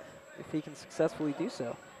 8 if he can successfully do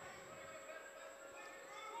so.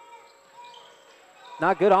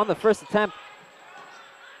 Not good on the first attempt.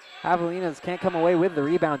 Javelinas can't come away with the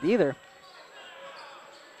rebound either.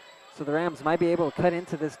 So the Rams might be able to cut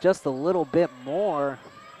into this just a little bit more.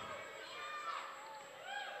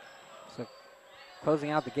 So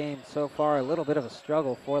closing out the game so far, a little bit of a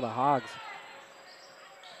struggle for the Hogs.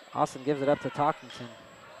 Austin gives it up to Talkington.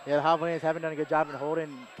 Yeah, the Javelinas haven't done a good job in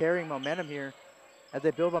holding, carrying momentum here as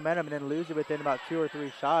they build momentum and then lose it within about 2 or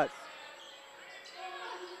 3 shots.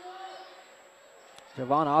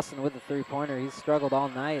 Javon Austin with the three-pointer. He's struggled all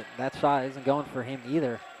night. That shot isn't going for him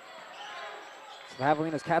either. So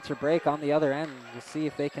Javelinas catch a break on the other end. We'll see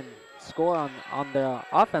if they can score on the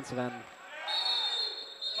offensive end.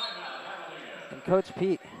 And Coach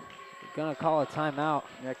Pete gonna call a timeout.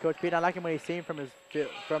 Yeah, Coach Pete, I like him what he's seeing from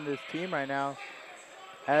his team right now.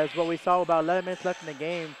 As what we saw about 11 minutes left in the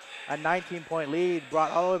game, a 19-point lead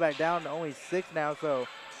brought all the way back down to only 6 now. So,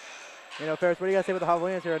 you know, Ferris, what do you guys say with the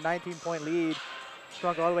Javelinas here? A 19-point lead,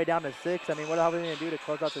 shrunk all the way down to 6. I mean, what are they going to do to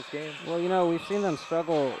close out this game? Well, you know, we've seen them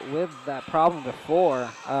struggle with that problem before.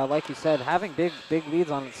 Like you said, having big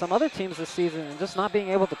leads on some other teams this season and just not being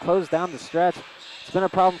able to close down the stretch. It's been a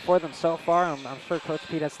problem for them so far. I'm sure Coach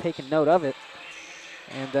Pete has taken note of it.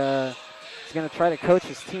 And he's going to try to coach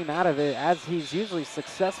his team out of it, as he's usually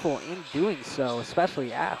successful in doing so,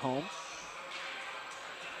 especially at home.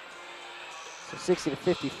 So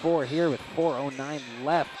 60-54 here with 4:09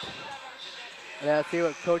 left. Yeah, let's see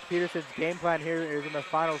what Coach Peterson's game plan here is in the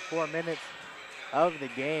final 4 minutes of the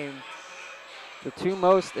game. The two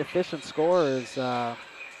most efficient scorers for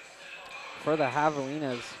the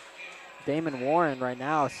Javelinas, Damon Warren right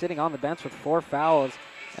now sitting on the bench with 4 fouls,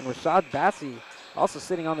 and Rashad Bassey also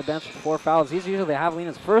sitting on the bench with 4 fouls. He's usually the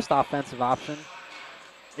Javelinas' first offensive option.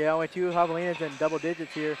 Yeah, only 2 Javelinas in double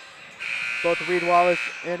digits here. Both Reed Wallace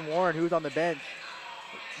and Warren, who's on the bench,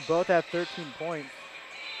 both have 13 points.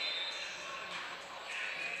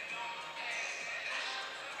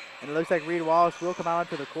 And it looks like Reed Wallace will come out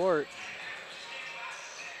onto the court.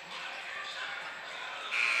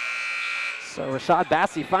 So Rashad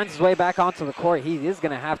Bassey finds his way back onto the court. He is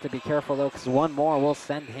going to have to be careful, though, because one more will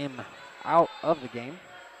send him out of the game.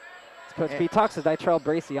 As Coach Pete talks to Dytrell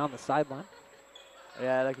Bracey on the sideline.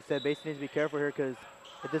 Yeah, like you said, Bassey needs to be careful here, because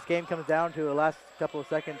if this game comes down to the last couple of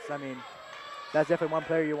seconds, I mean, that's definitely one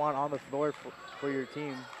player you want on the floor for your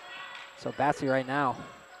team. So Bassey right now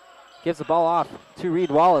gives the ball off to Reed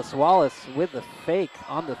Wallace. Wallace with the fake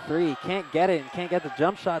on the 3. Can't get it and can't get the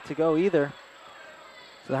jump shot to go either.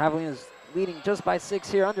 So the Javelinas leading just by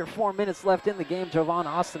 6 here. Under 4 minutes left in the game. Javon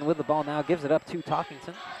Austin with the ball now. Gives it up to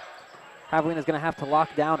Talkington. Javelinas going to have to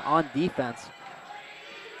lock down on defense.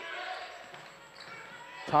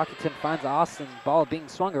 Talkington finds Austin. Ball being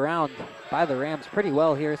swung around by the Rams pretty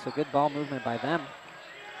well here. So good ball movement by them.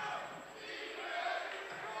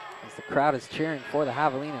 as the crowd is cheering for the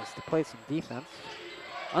Javelinas to play some defense.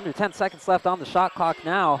 Under 10 seconds left on the shot clock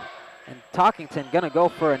now, and Talkington gonna go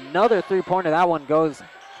for another three-pointer. That one goes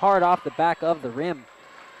hard off the back of the rim.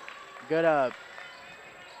 Good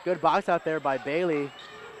box out there by Bailey,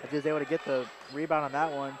 as he was able to get the rebound on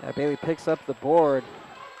that one. Yeah, Bailey picks up the board.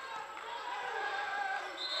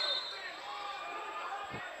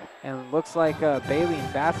 And it looks like Bailey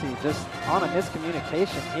and Bassi just on a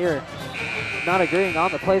miscommunication here, not agreeing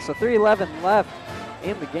on the play. So 3:11 left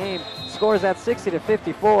in the game. Scores at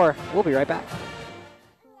 60-54. We'll be right back.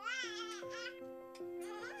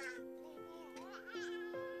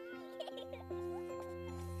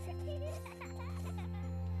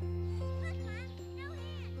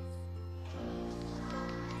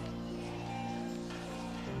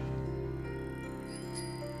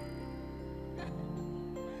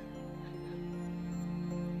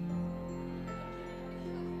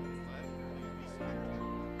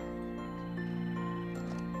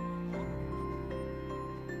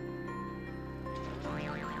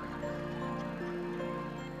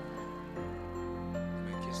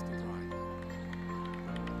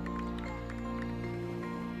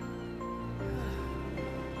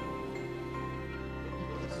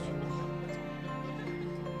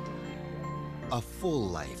 A full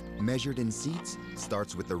life, measured in seats,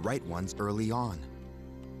 starts with the right ones early on.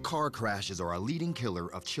 Car crashes are a leading killer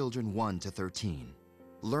of children 1 to 13.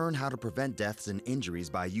 Learn how to prevent deaths and injuries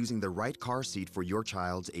by using the right car seat for your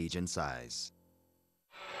child's age and size.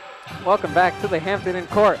 Welcome back to the Hampton Inn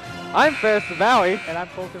Court. I'm Ferris Valley. And I'm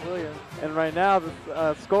Colton Williams. And right now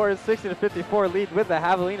the score is 60-54 lead with the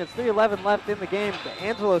Javelinas. 3:11 left in the game. The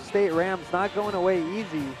Angelo State Rams not going away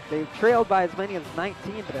easy. They've trailed by as many as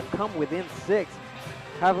 19, but have come within 6.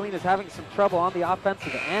 Javelinas having some trouble on the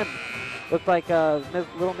offensive end. Looked like a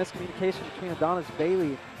little miscommunication between Adonis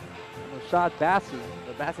Bailey and Rashad Bassi.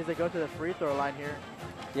 The Bassi's that go to the free throw line here.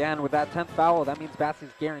 Yeah, and with that 10th foul, that means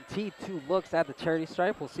Bassi's guaranteed 2 looks at the charity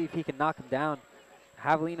stripe. We'll see if he can knock him down.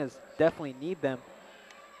 Javelinas definitely need them.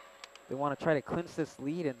 They want to try to clinch this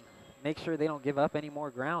lead and make sure they don't give up any more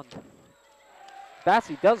ground.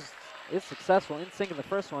 Bassi is successful in sinking the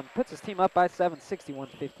first one, puts his team up by 7,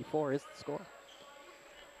 61-54 is the score.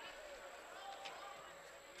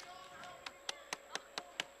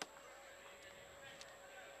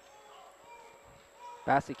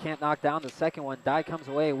 Bassi can't knock down the second one. Dye comes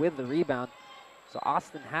away with the rebound. So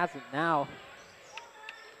Austin has it now.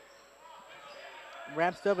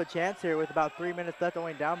 Rams still have a chance here with about 3 minutes left,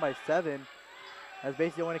 only down by 7. As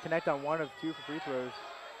basically only connect on 1 of 2 for free throws.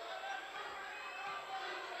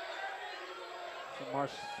 So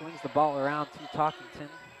Marsh swings the ball around to Talkington.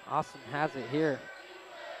 Austin has it here.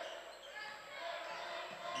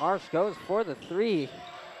 Marsh goes for the 3.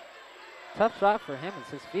 Tough shot for him as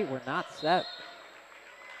his feet were not set.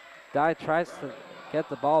 Dye tries to get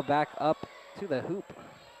the ball back up to the hoop,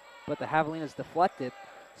 but the Javelinas deflected.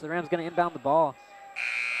 So the Rams going to inbound the ball.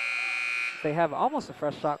 They have almost a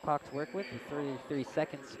fresh shot clock to work with 33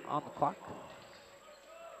 seconds on the clock.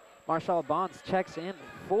 Marshall Bonds checks in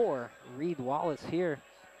for Reed Wallace here.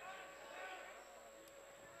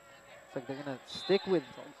 Looks like they're going to stick with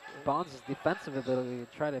Bonds' defensive ability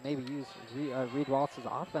to try to maybe use Reed Wallace's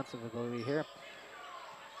offensive ability here.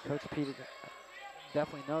 Coach Pete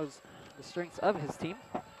definitely knows the strengths of his team.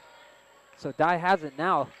 So Dye has it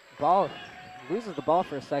now. Ball loses the ball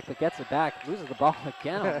for a sec, but gets it back. Loses the ball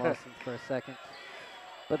again almost for a second.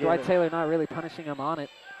 But Dwight Taylor not really punishing him on it.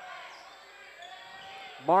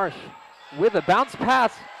 Marsh with a bounce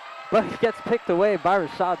pass, but he gets picked away by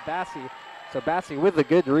Rashad Bassi. So Bassi with a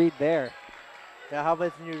good read there. Yeah, how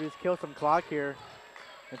about you just kill some clock here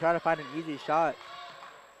and try to find an easy shot.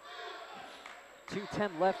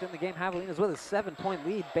 2:10 left in the game. Javelinas with a 7-point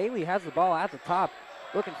lead. Bailey has the ball at the top,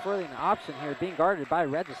 looking for an option here, being guarded by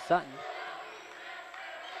Regis Sutton.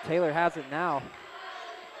 Taylor has it now.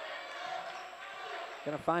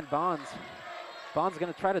 Gonna find Bonds. Bonds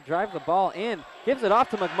gonna try to drive the ball in. Gives it off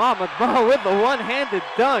to McMahon. McMahon with the one-handed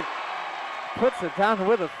dunk. Puts it down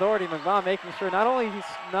with authority. McMahon making sure not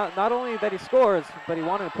only that he scores, but he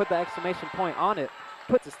wanted to put the exclamation point on it.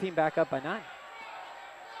 Puts his team back up by 9.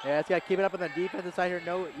 Yeah, it's got to keep it up on the defensive side here.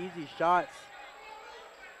 No easy shots.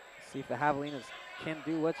 See if the Javelinas can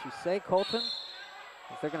do what you say, Colton.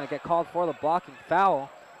 As they're going to get called for the blocking foul.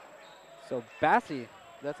 So Bassi.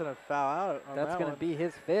 That's going to foul out on That's that going to be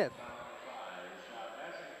his 5th.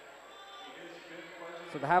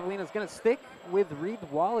 So the Javelinas going to stick with Reed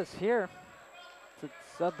Wallace here to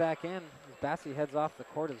sub back in as Bassi heads off the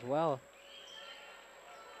court as well.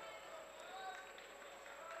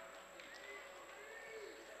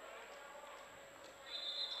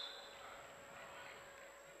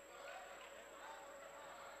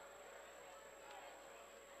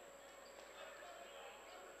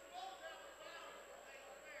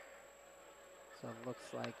 So it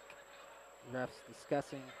looks like refs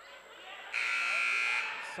discussing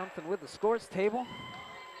something with the scores table.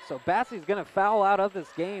 So Bassey's going to foul out of this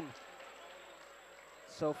game.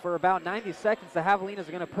 So for about 90 seconds, the Javelinas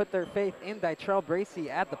are going to put their faith in Dytrell Bracey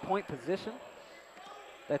at the point position.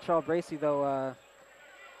 Dytrell Bracey, though,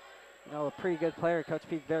 you know, a pretty good player. Coach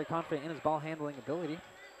Pete very confident in his ball handling ability.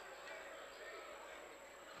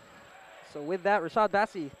 So with that, Rashad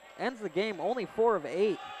Bassey ends the game only 4 of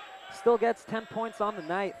 8. Still gets 10 points on the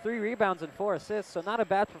night, 3 rebounds and 4 assists. So not a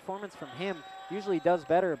bad performance from him. Usually does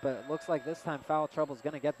better, but it looks like this time foul trouble is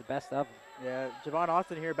going to get the best of him. Yeah, Javon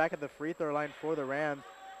Austin here back at the free throw line for the Rams.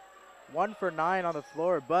 1 for 9 on the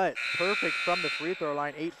floor, but perfect from the free throw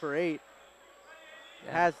line, 8 for 8.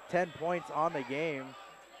 Yeah. Has 10 points on the game.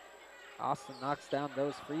 Austin knocks down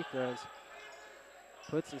those free throws.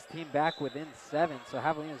 Puts his team back within 7, so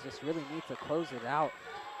Javelinas just really need to close it out.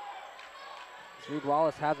 As Reed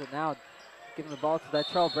Wallace has it now, giving the ball to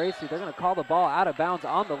Dytrell Bracey. They're going to call the ball out of bounds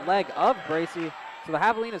on the leg of Bracey. So the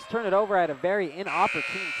Javelinas turn it over at a very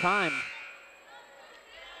inopportune time.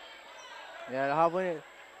 Yeah, the Javelinas,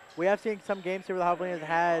 we have seen some games here where the Javelinas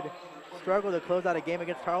had struggled to close out a game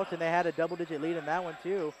against Tarleton. They had a double-digit lead in that one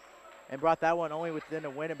too, and brought that one only within a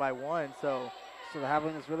win it by 1. So the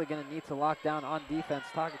Javelinas really going to need to lock down on defense.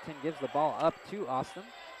 Talkerton gives the ball up to Austin.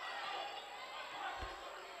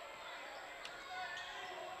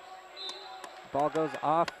 Ball goes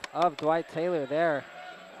off of Dwight Taylor there.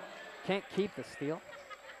 Can't keep the steal.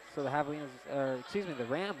 So the Javelinas, or excuse me, the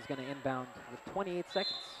Rams going to inbound with 28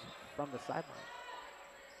 seconds from the sideline.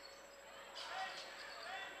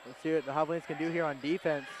 Let's see what the Javelinas can do here on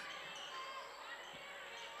defense.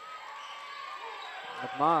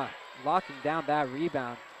 McMaw locking down that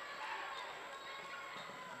rebound.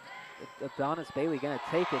 Adonis Bailey going to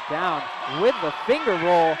take it down with the finger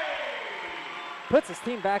roll. Puts his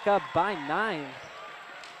team back up by 9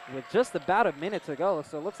 with just about a minute to go.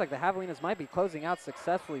 So it looks like the Javelinas might be closing out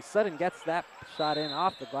successfully. Sutton gets that shot in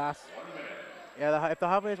off the glass. Yeah, if the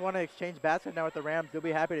Javelinas want to exchange basket now with the Rams, they'll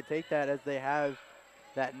be happy to take that as they have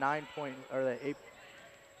that 9-point or the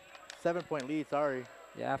 7-point lead, sorry.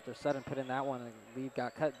 Yeah, after Sutton put in that one, the lead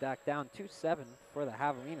got cut back down to 7 for the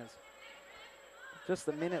Javelinas. Just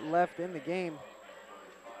a minute left in the game.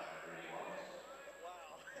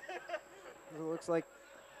 It looks like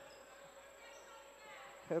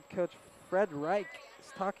head coach Fred Reich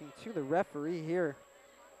is talking to the referee here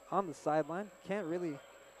on the sideline. Can't really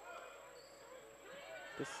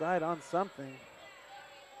decide on something.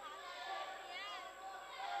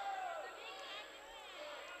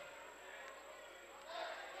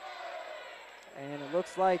 And it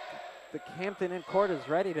looks like the Hampton in court is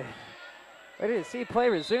ready to see play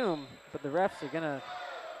resume, but the refs are gonna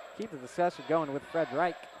keep the discussion going with Fred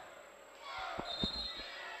Reich.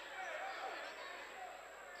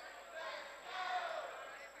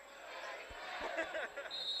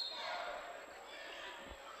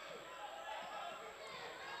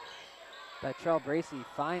 Dytrell Bracey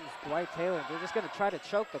finds Dwight Taylor. They're just going to try to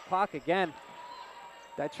choke the clock again.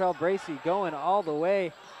 Dytrell Bracey going all the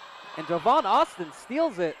way. And Javon Austin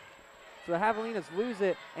steals it. So the Javelinas lose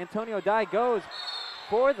it. Antonio Dye goes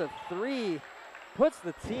for the 3. Puts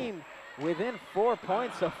the team within 4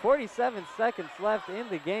 points. So 47 seconds left in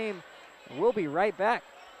the game. And we'll be right back.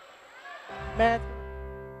 Man.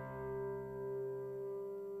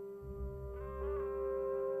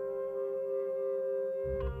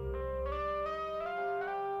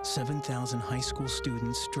 7,000 high school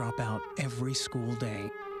students drop out every school day.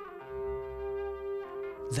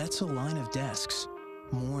 That's a line of desks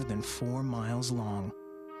more than 4 miles long.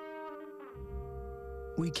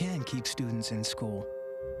 We can keep students in school.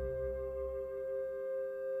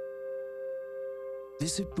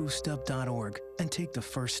 Visit boostup.org and take the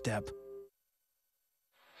first step.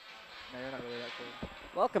 No, you're not really that cool.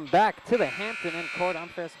 Welcome back to the Hampton in court. I'm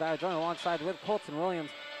Ferris Bauer, joined alongside with Colton Williams.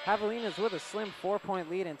 Javelinas with a slim 4-point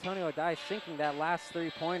lead. Antonio Dye sinking that last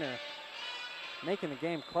 3-pointer, making the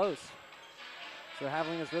game close. So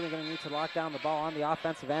Javelinas really going to need to lock down the ball on the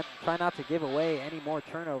offensive end. Try not to give away any more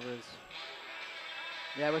turnovers.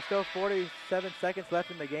 Yeah, we're still 47 seconds left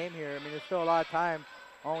in the game here. I mean, there's still a lot of time.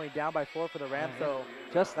 Only down by 4 for the Rams. Yeah, so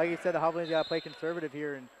just like you said, the Javelinas got to play conservative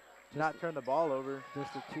here and not turn the ball over.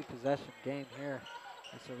 Just a 2-possession game here.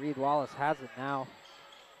 And so Reed Wallace has it now.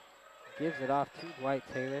 Gives it off to Dwight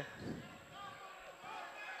Taylor.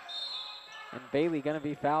 And Bailey going to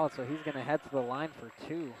be fouled, so he's going to head to the line for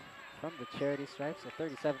 2 from the charity stripe. So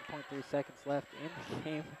 37.3 seconds left in the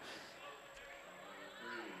game.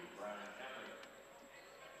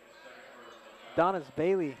 Donis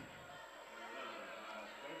Bailey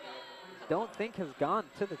don't think has gone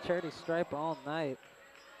to the charity stripe all night.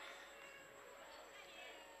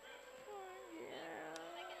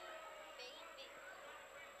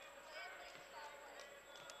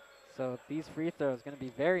 So these free throws going to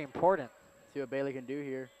be very important. See what Bailey can do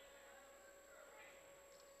here.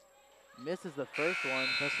 Misses the first one.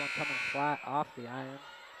 This one coming flat off the iron.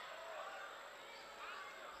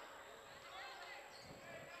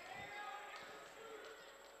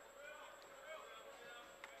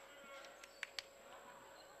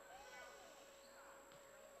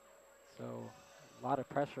 So a lot of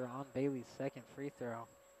pressure on Bailey's second free throw.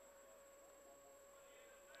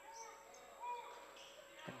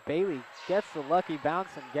 And Bailey gets the lucky bounce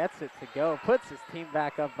and gets it to go. Puts his team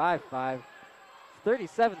back up by 5.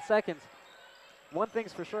 37 seconds. One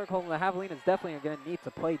thing's for sure, Colton, the Javelinas definitely are going to need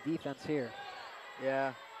to play defense here.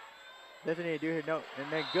 Yeah, definitely need to do here. No, and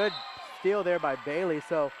then good steal there by Bailey.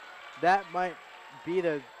 So that might be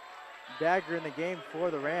the dagger in the game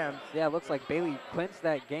for the Rams. Yeah, it looks like Bailey clinched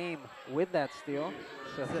that game with that steal.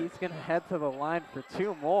 So he's going to head to the line for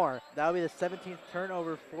 2 more. That'll be the 17th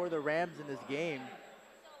turnover for the Rams in this game.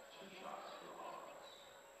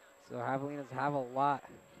 So Javelinas have a lot.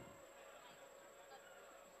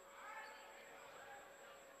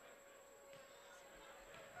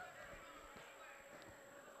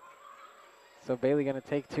 So Bailey going to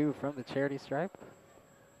take 2 from the charity stripe.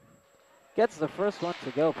 Gets the first one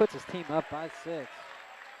to go, puts his team up by 6.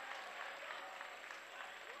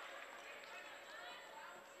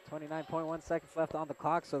 29.1 seconds left on the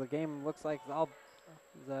clock, so the game looks like it's all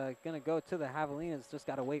going to go to the Javelinas. Just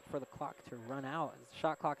got to wait for the clock to run out, as the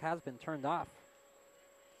shot clock has been turned off.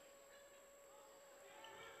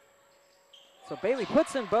 So Bailey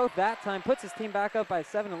puts in both that time, puts his team back up by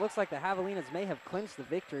 7. It looks like the Javelinas may have clinched the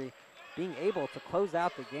victory, being able to close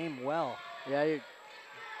out the game well. Yeah,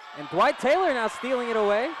 and Dwight Taylor now stealing it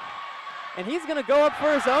away, and he's going to go up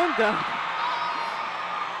for his own dunk.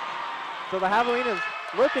 So the Javelinas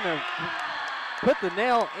looking to put the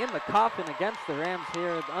nail in the coffin against the Rams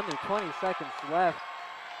here. Under 20 seconds left.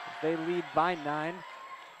 They lead by 9.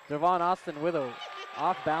 Devon Austin with a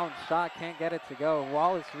off-balance shot, can't get it to go.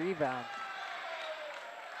 Wallace rebound.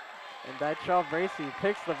 And Dytrell Bracy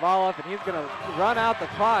picks the ball up, and he's going to run out the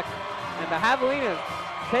clock. And the Javelinas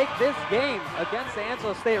take this game against the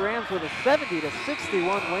Angelo State Rams with a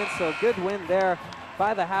 70-61 win. So a good win there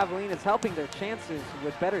by the Javelinas, helping their chances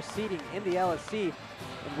with better seeding in the LSC.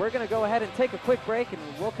 And we're going to go ahead and take a quick break, and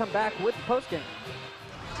we'll come back with the postgame.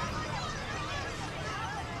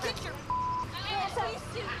 Get your ass out.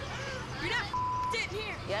 You're not sitting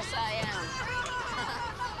here. Yes, I am.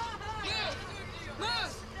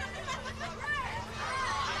 Move.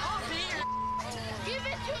 Give it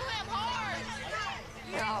to him hard.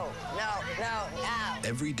 No, now.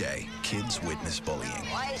 Every day, kids witness bullying.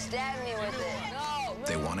 Why you stabbing me with it? No.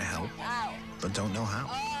 They want to help, Ow. but don't know how.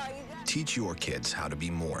 Teach your kids how to be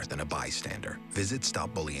more than a bystander. Visit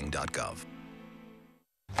stopbullying.gov.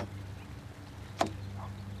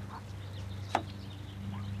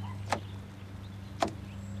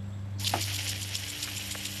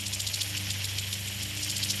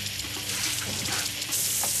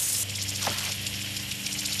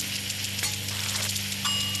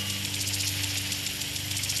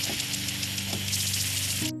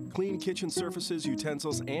 Clean kitchen surfaces,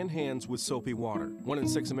 utensils, and hands with soapy water. 1 in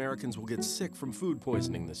 6 Americans will get sick from food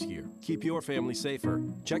poisoning this year. Keep your family safer.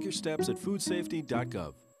 Check your steps at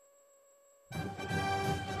foodsafety.gov.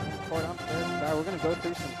 We're going to go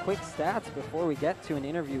through some quick stats before we get to an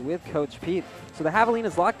interview with Coach Pete. So the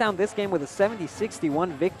Javelinas locked down this game with a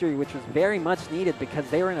 70-61 victory, which was very much needed because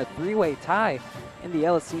they were in a 3-way tie in the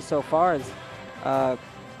LSC so far. As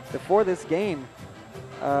before this game,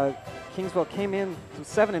 Kingsville came in to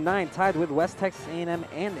 7-9, tied with West Texas A&M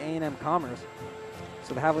and A&M Commerce.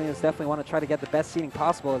 So the Javelinas definitely want to try to get the best seeding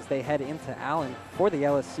possible as they head into Allen for the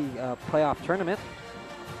LSC playoff tournament.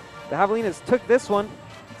 The Javelinas took this one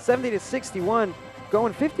 70-61,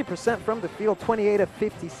 going 50% from the field, 28 of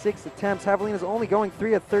 56 attempts. Javelinas only going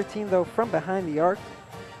 3 of 13 though from behind the arc.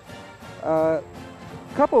 A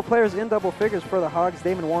couple of players in double figures for the Hogs.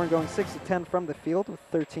 Damon Warren going 6 of 10 from the field with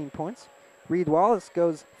 13 points. Reed Wallace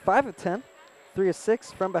goes 5 of 10, 3 of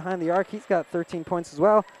 6 from behind the arc. He's got 13 points as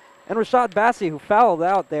well. And Rashad Bassi, who fouled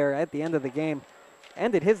out there at the end of the game,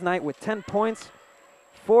 ended his night with 10 points,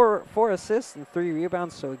 4 assists, and 3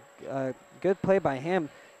 rebounds. So good play by him.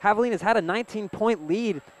 Javelinas had a 19-point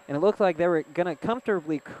lead, and it looked like they were going to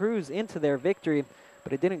comfortably cruise into their victory,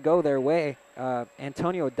 but it didn't go their way.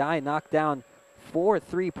 Antonio Dye knocked down 4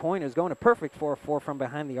 3-pointers, going a perfect 4-4 from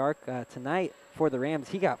behind the arc tonight for the Rams.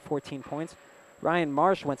 He got 14 points. Ryan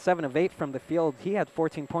Marsh went 7 of 8 from the field. He had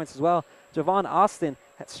 14 points as well. Javon Austin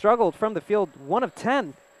had struggled from the field, 1 of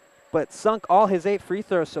 10, but sunk all his 8 free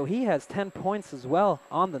throws, so he has 10 points as well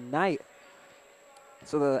on the night.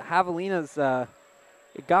 So the Javelinas,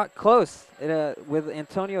 it got close. With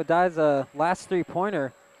Antonio Dye's last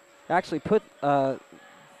three-pointer, actually put the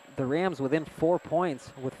Rams within 4 points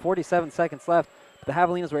with 47 seconds left. The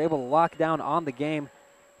Javelinas were able to lock down on the game,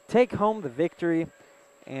 take home the victory,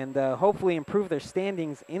 and hopefully improve their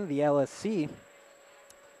standings in the LSC.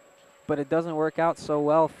 But it doesn't work out so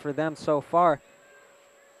well for them so far.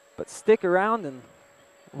 But stick around, and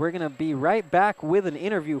we're going to be right back with an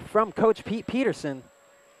interview from Coach Pete Peterson,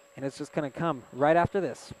 and it's just going to come right after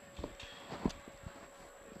this.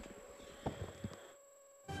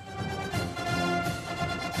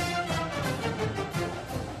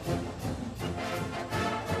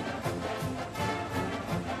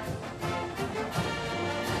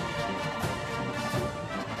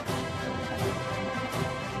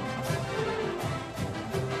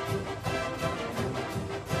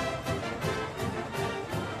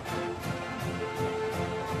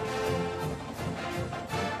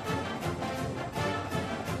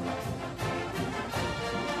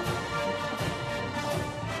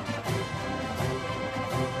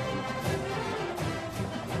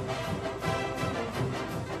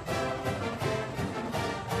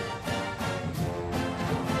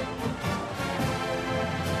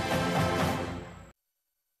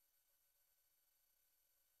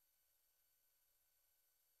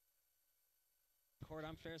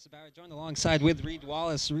 I'm Ferris Bauer, joined alongside with Reed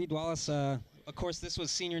Wallace. Reed Wallace, of course, this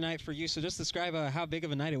was senior night for you, so just describe how big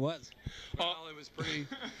of a night it was. Well, it was pretty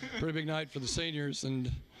big night for the seniors,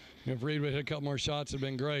 and if Reed would hit a couple more shots, it'd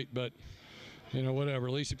been great, but whatever.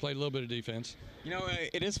 At least he played a little bit of defense.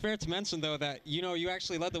 It is fair to mention, though, that, you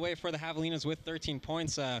actually led the way for the Javelinas with 13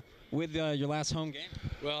 points with your last home game.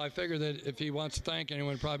 Well, I figure that if he wants to thank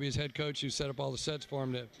anyone, probably his head coach who set up all the sets for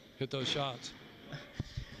him to hit those shots.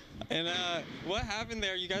 And what happened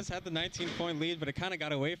there? You guys had the 19-point lead, but it kind of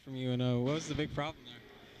got away from you. And what was the big problem there?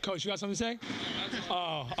 Coach, you got something to say?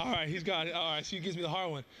 Oh, all right, he's got it. All right, so he gives me the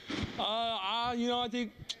hard one. I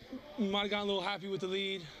think we might have gotten a little happy with the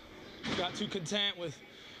lead. Got too content with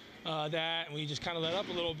that, and we just kind of let up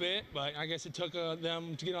a little bit. But I guess it took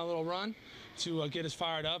them to get on a little run to get us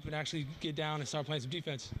fired up and actually get down and start playing some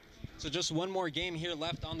defense. So just one more game here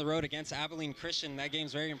left on the road against Abilene Christian. That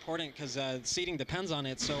game's very important because seeding depends on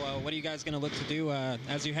it. So what are you guys going to look to do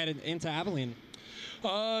as you head into Abilene? They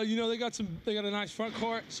got a nice front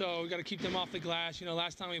court, so we got to keep them off the glass.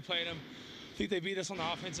 Last time we played them, I think they beat us on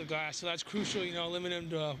the offensive glass, so that's crucial. Limiting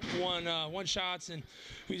them to one shots, and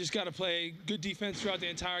we just got to play good defense throughout the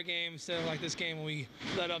entire game instead of like this game when we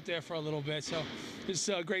let up there for a little bit. So just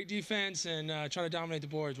great defense and trying to dominate the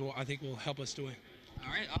boards. I think will help us to win.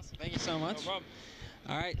 All right, awesome. Thank you so much. No problem.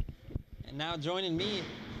 All right, and now joining me,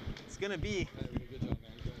 it's going to be...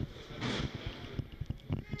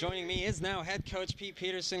 Joining me is now head coach Pete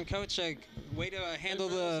Peterson. Coach, way to handle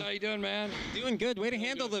the... How you doing, man? Doing good. Way to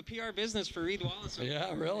handle the PR business for Reed Wallace.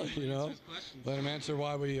 Yeah, really, Let him answer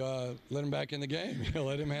why we let him back in the game.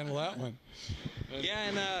 Let him handle that one. Yeah,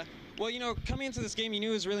 and... coming into this game, you knew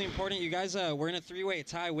it was really important. You guys were in a three-way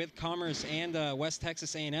tie with Commerce and West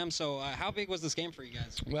Texas A&M. So how big was this game for you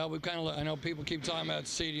guys? Well, I know people keep talking about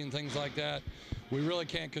seeding and things like that. We really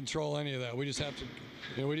can't control any of that. We just have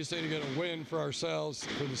to, we just need to get a win for ourselves,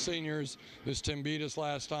 for the seniors. This team beat us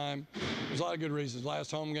last time. There's a lot of good reasons.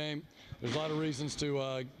 Last home game, there's a lot of reasons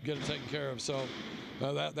to get it taken care of. So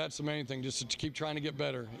that's the main thing, just to keep trying to get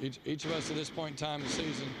better. Each of us at this point in time in the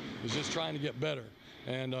season is just trying to get better.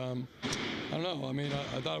 And I don't know.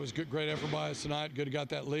 I thought it was great effort by us tonight. Good to got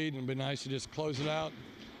that lead, and it'd be nice to just close it out,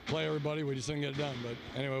 play everybody. We just didn't get it done.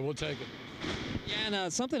 But anyway, we'll take it. Yeah,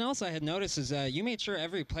 and something else I had noticed is you made sure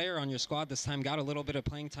every player on your squad this time got a little bit of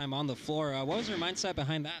playing time on the floor. What was your mindset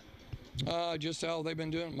behind that? Just how they've been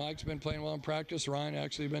doing. Mike's been playing well in practice. Ryan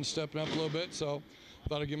actually been stepping up a little bit. So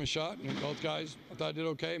thought I'd give him a shot. And both guys, I thought did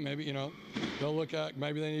okay. Maybe, they'll look at,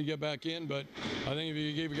 maybe they need to get back in. But I think if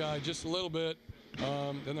you give a guy just a little bit,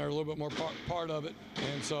 then they're a little bit more part of it.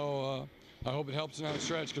 And so I hope it helps down the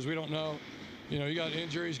stretch because we don't know. You got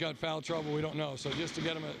injuries, got foul trouble, we don't know. So just to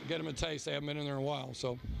get them a taste, they haven't been in there in a while.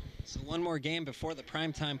 So one more game before the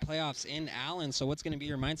primetime playoffs in Allen. So what's going to be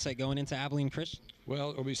your mindset going into Abilene Christian?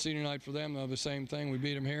 Well, it'll be senior night for them. They'll have the same thing. We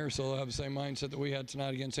beat them here, so they'll have the same mindset that we had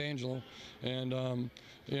tonight against Angelo. And,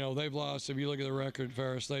 they've lost. If you look at the record,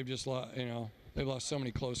 Ferris, they've just lost, they've lost so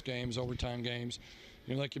many close games, overtime games.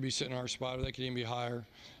 You know, they could be sitting in our spot, or they could even be higher.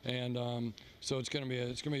 And so it's going to be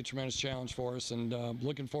a tremendous challenge for us, and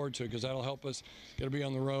looking forward to it because that'll help us. Got to be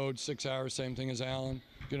on the road 6 hours, same thing as Allen.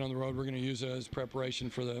 Get on the road. We're going to use it as preparation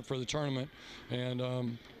for the tournament. And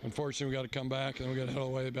unfortunately, we got to come back and then we got to head all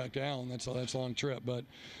the way back down. That's a long trip, but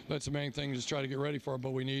that's the main thing. Just try to get ready for it.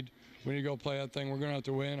 But we need to go play that thing. We're going to have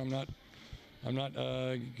to win. I'm not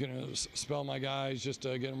going to spell my guys just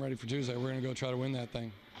to get them ready for Tuesday. We're going to go try to win that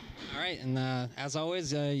thing. All right, and as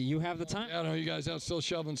always, you have the time. Yeah, I know you guys out still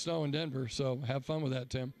shoveling snow in Denver, so have fun with that,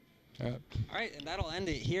 Tim. All right, and that'll end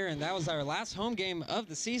it here, and that was our last home game of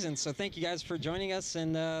the season, so thank you guys for joining us,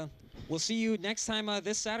 and we'll see you next time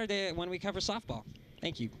this Saturday when we cover softball.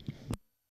 Thank you.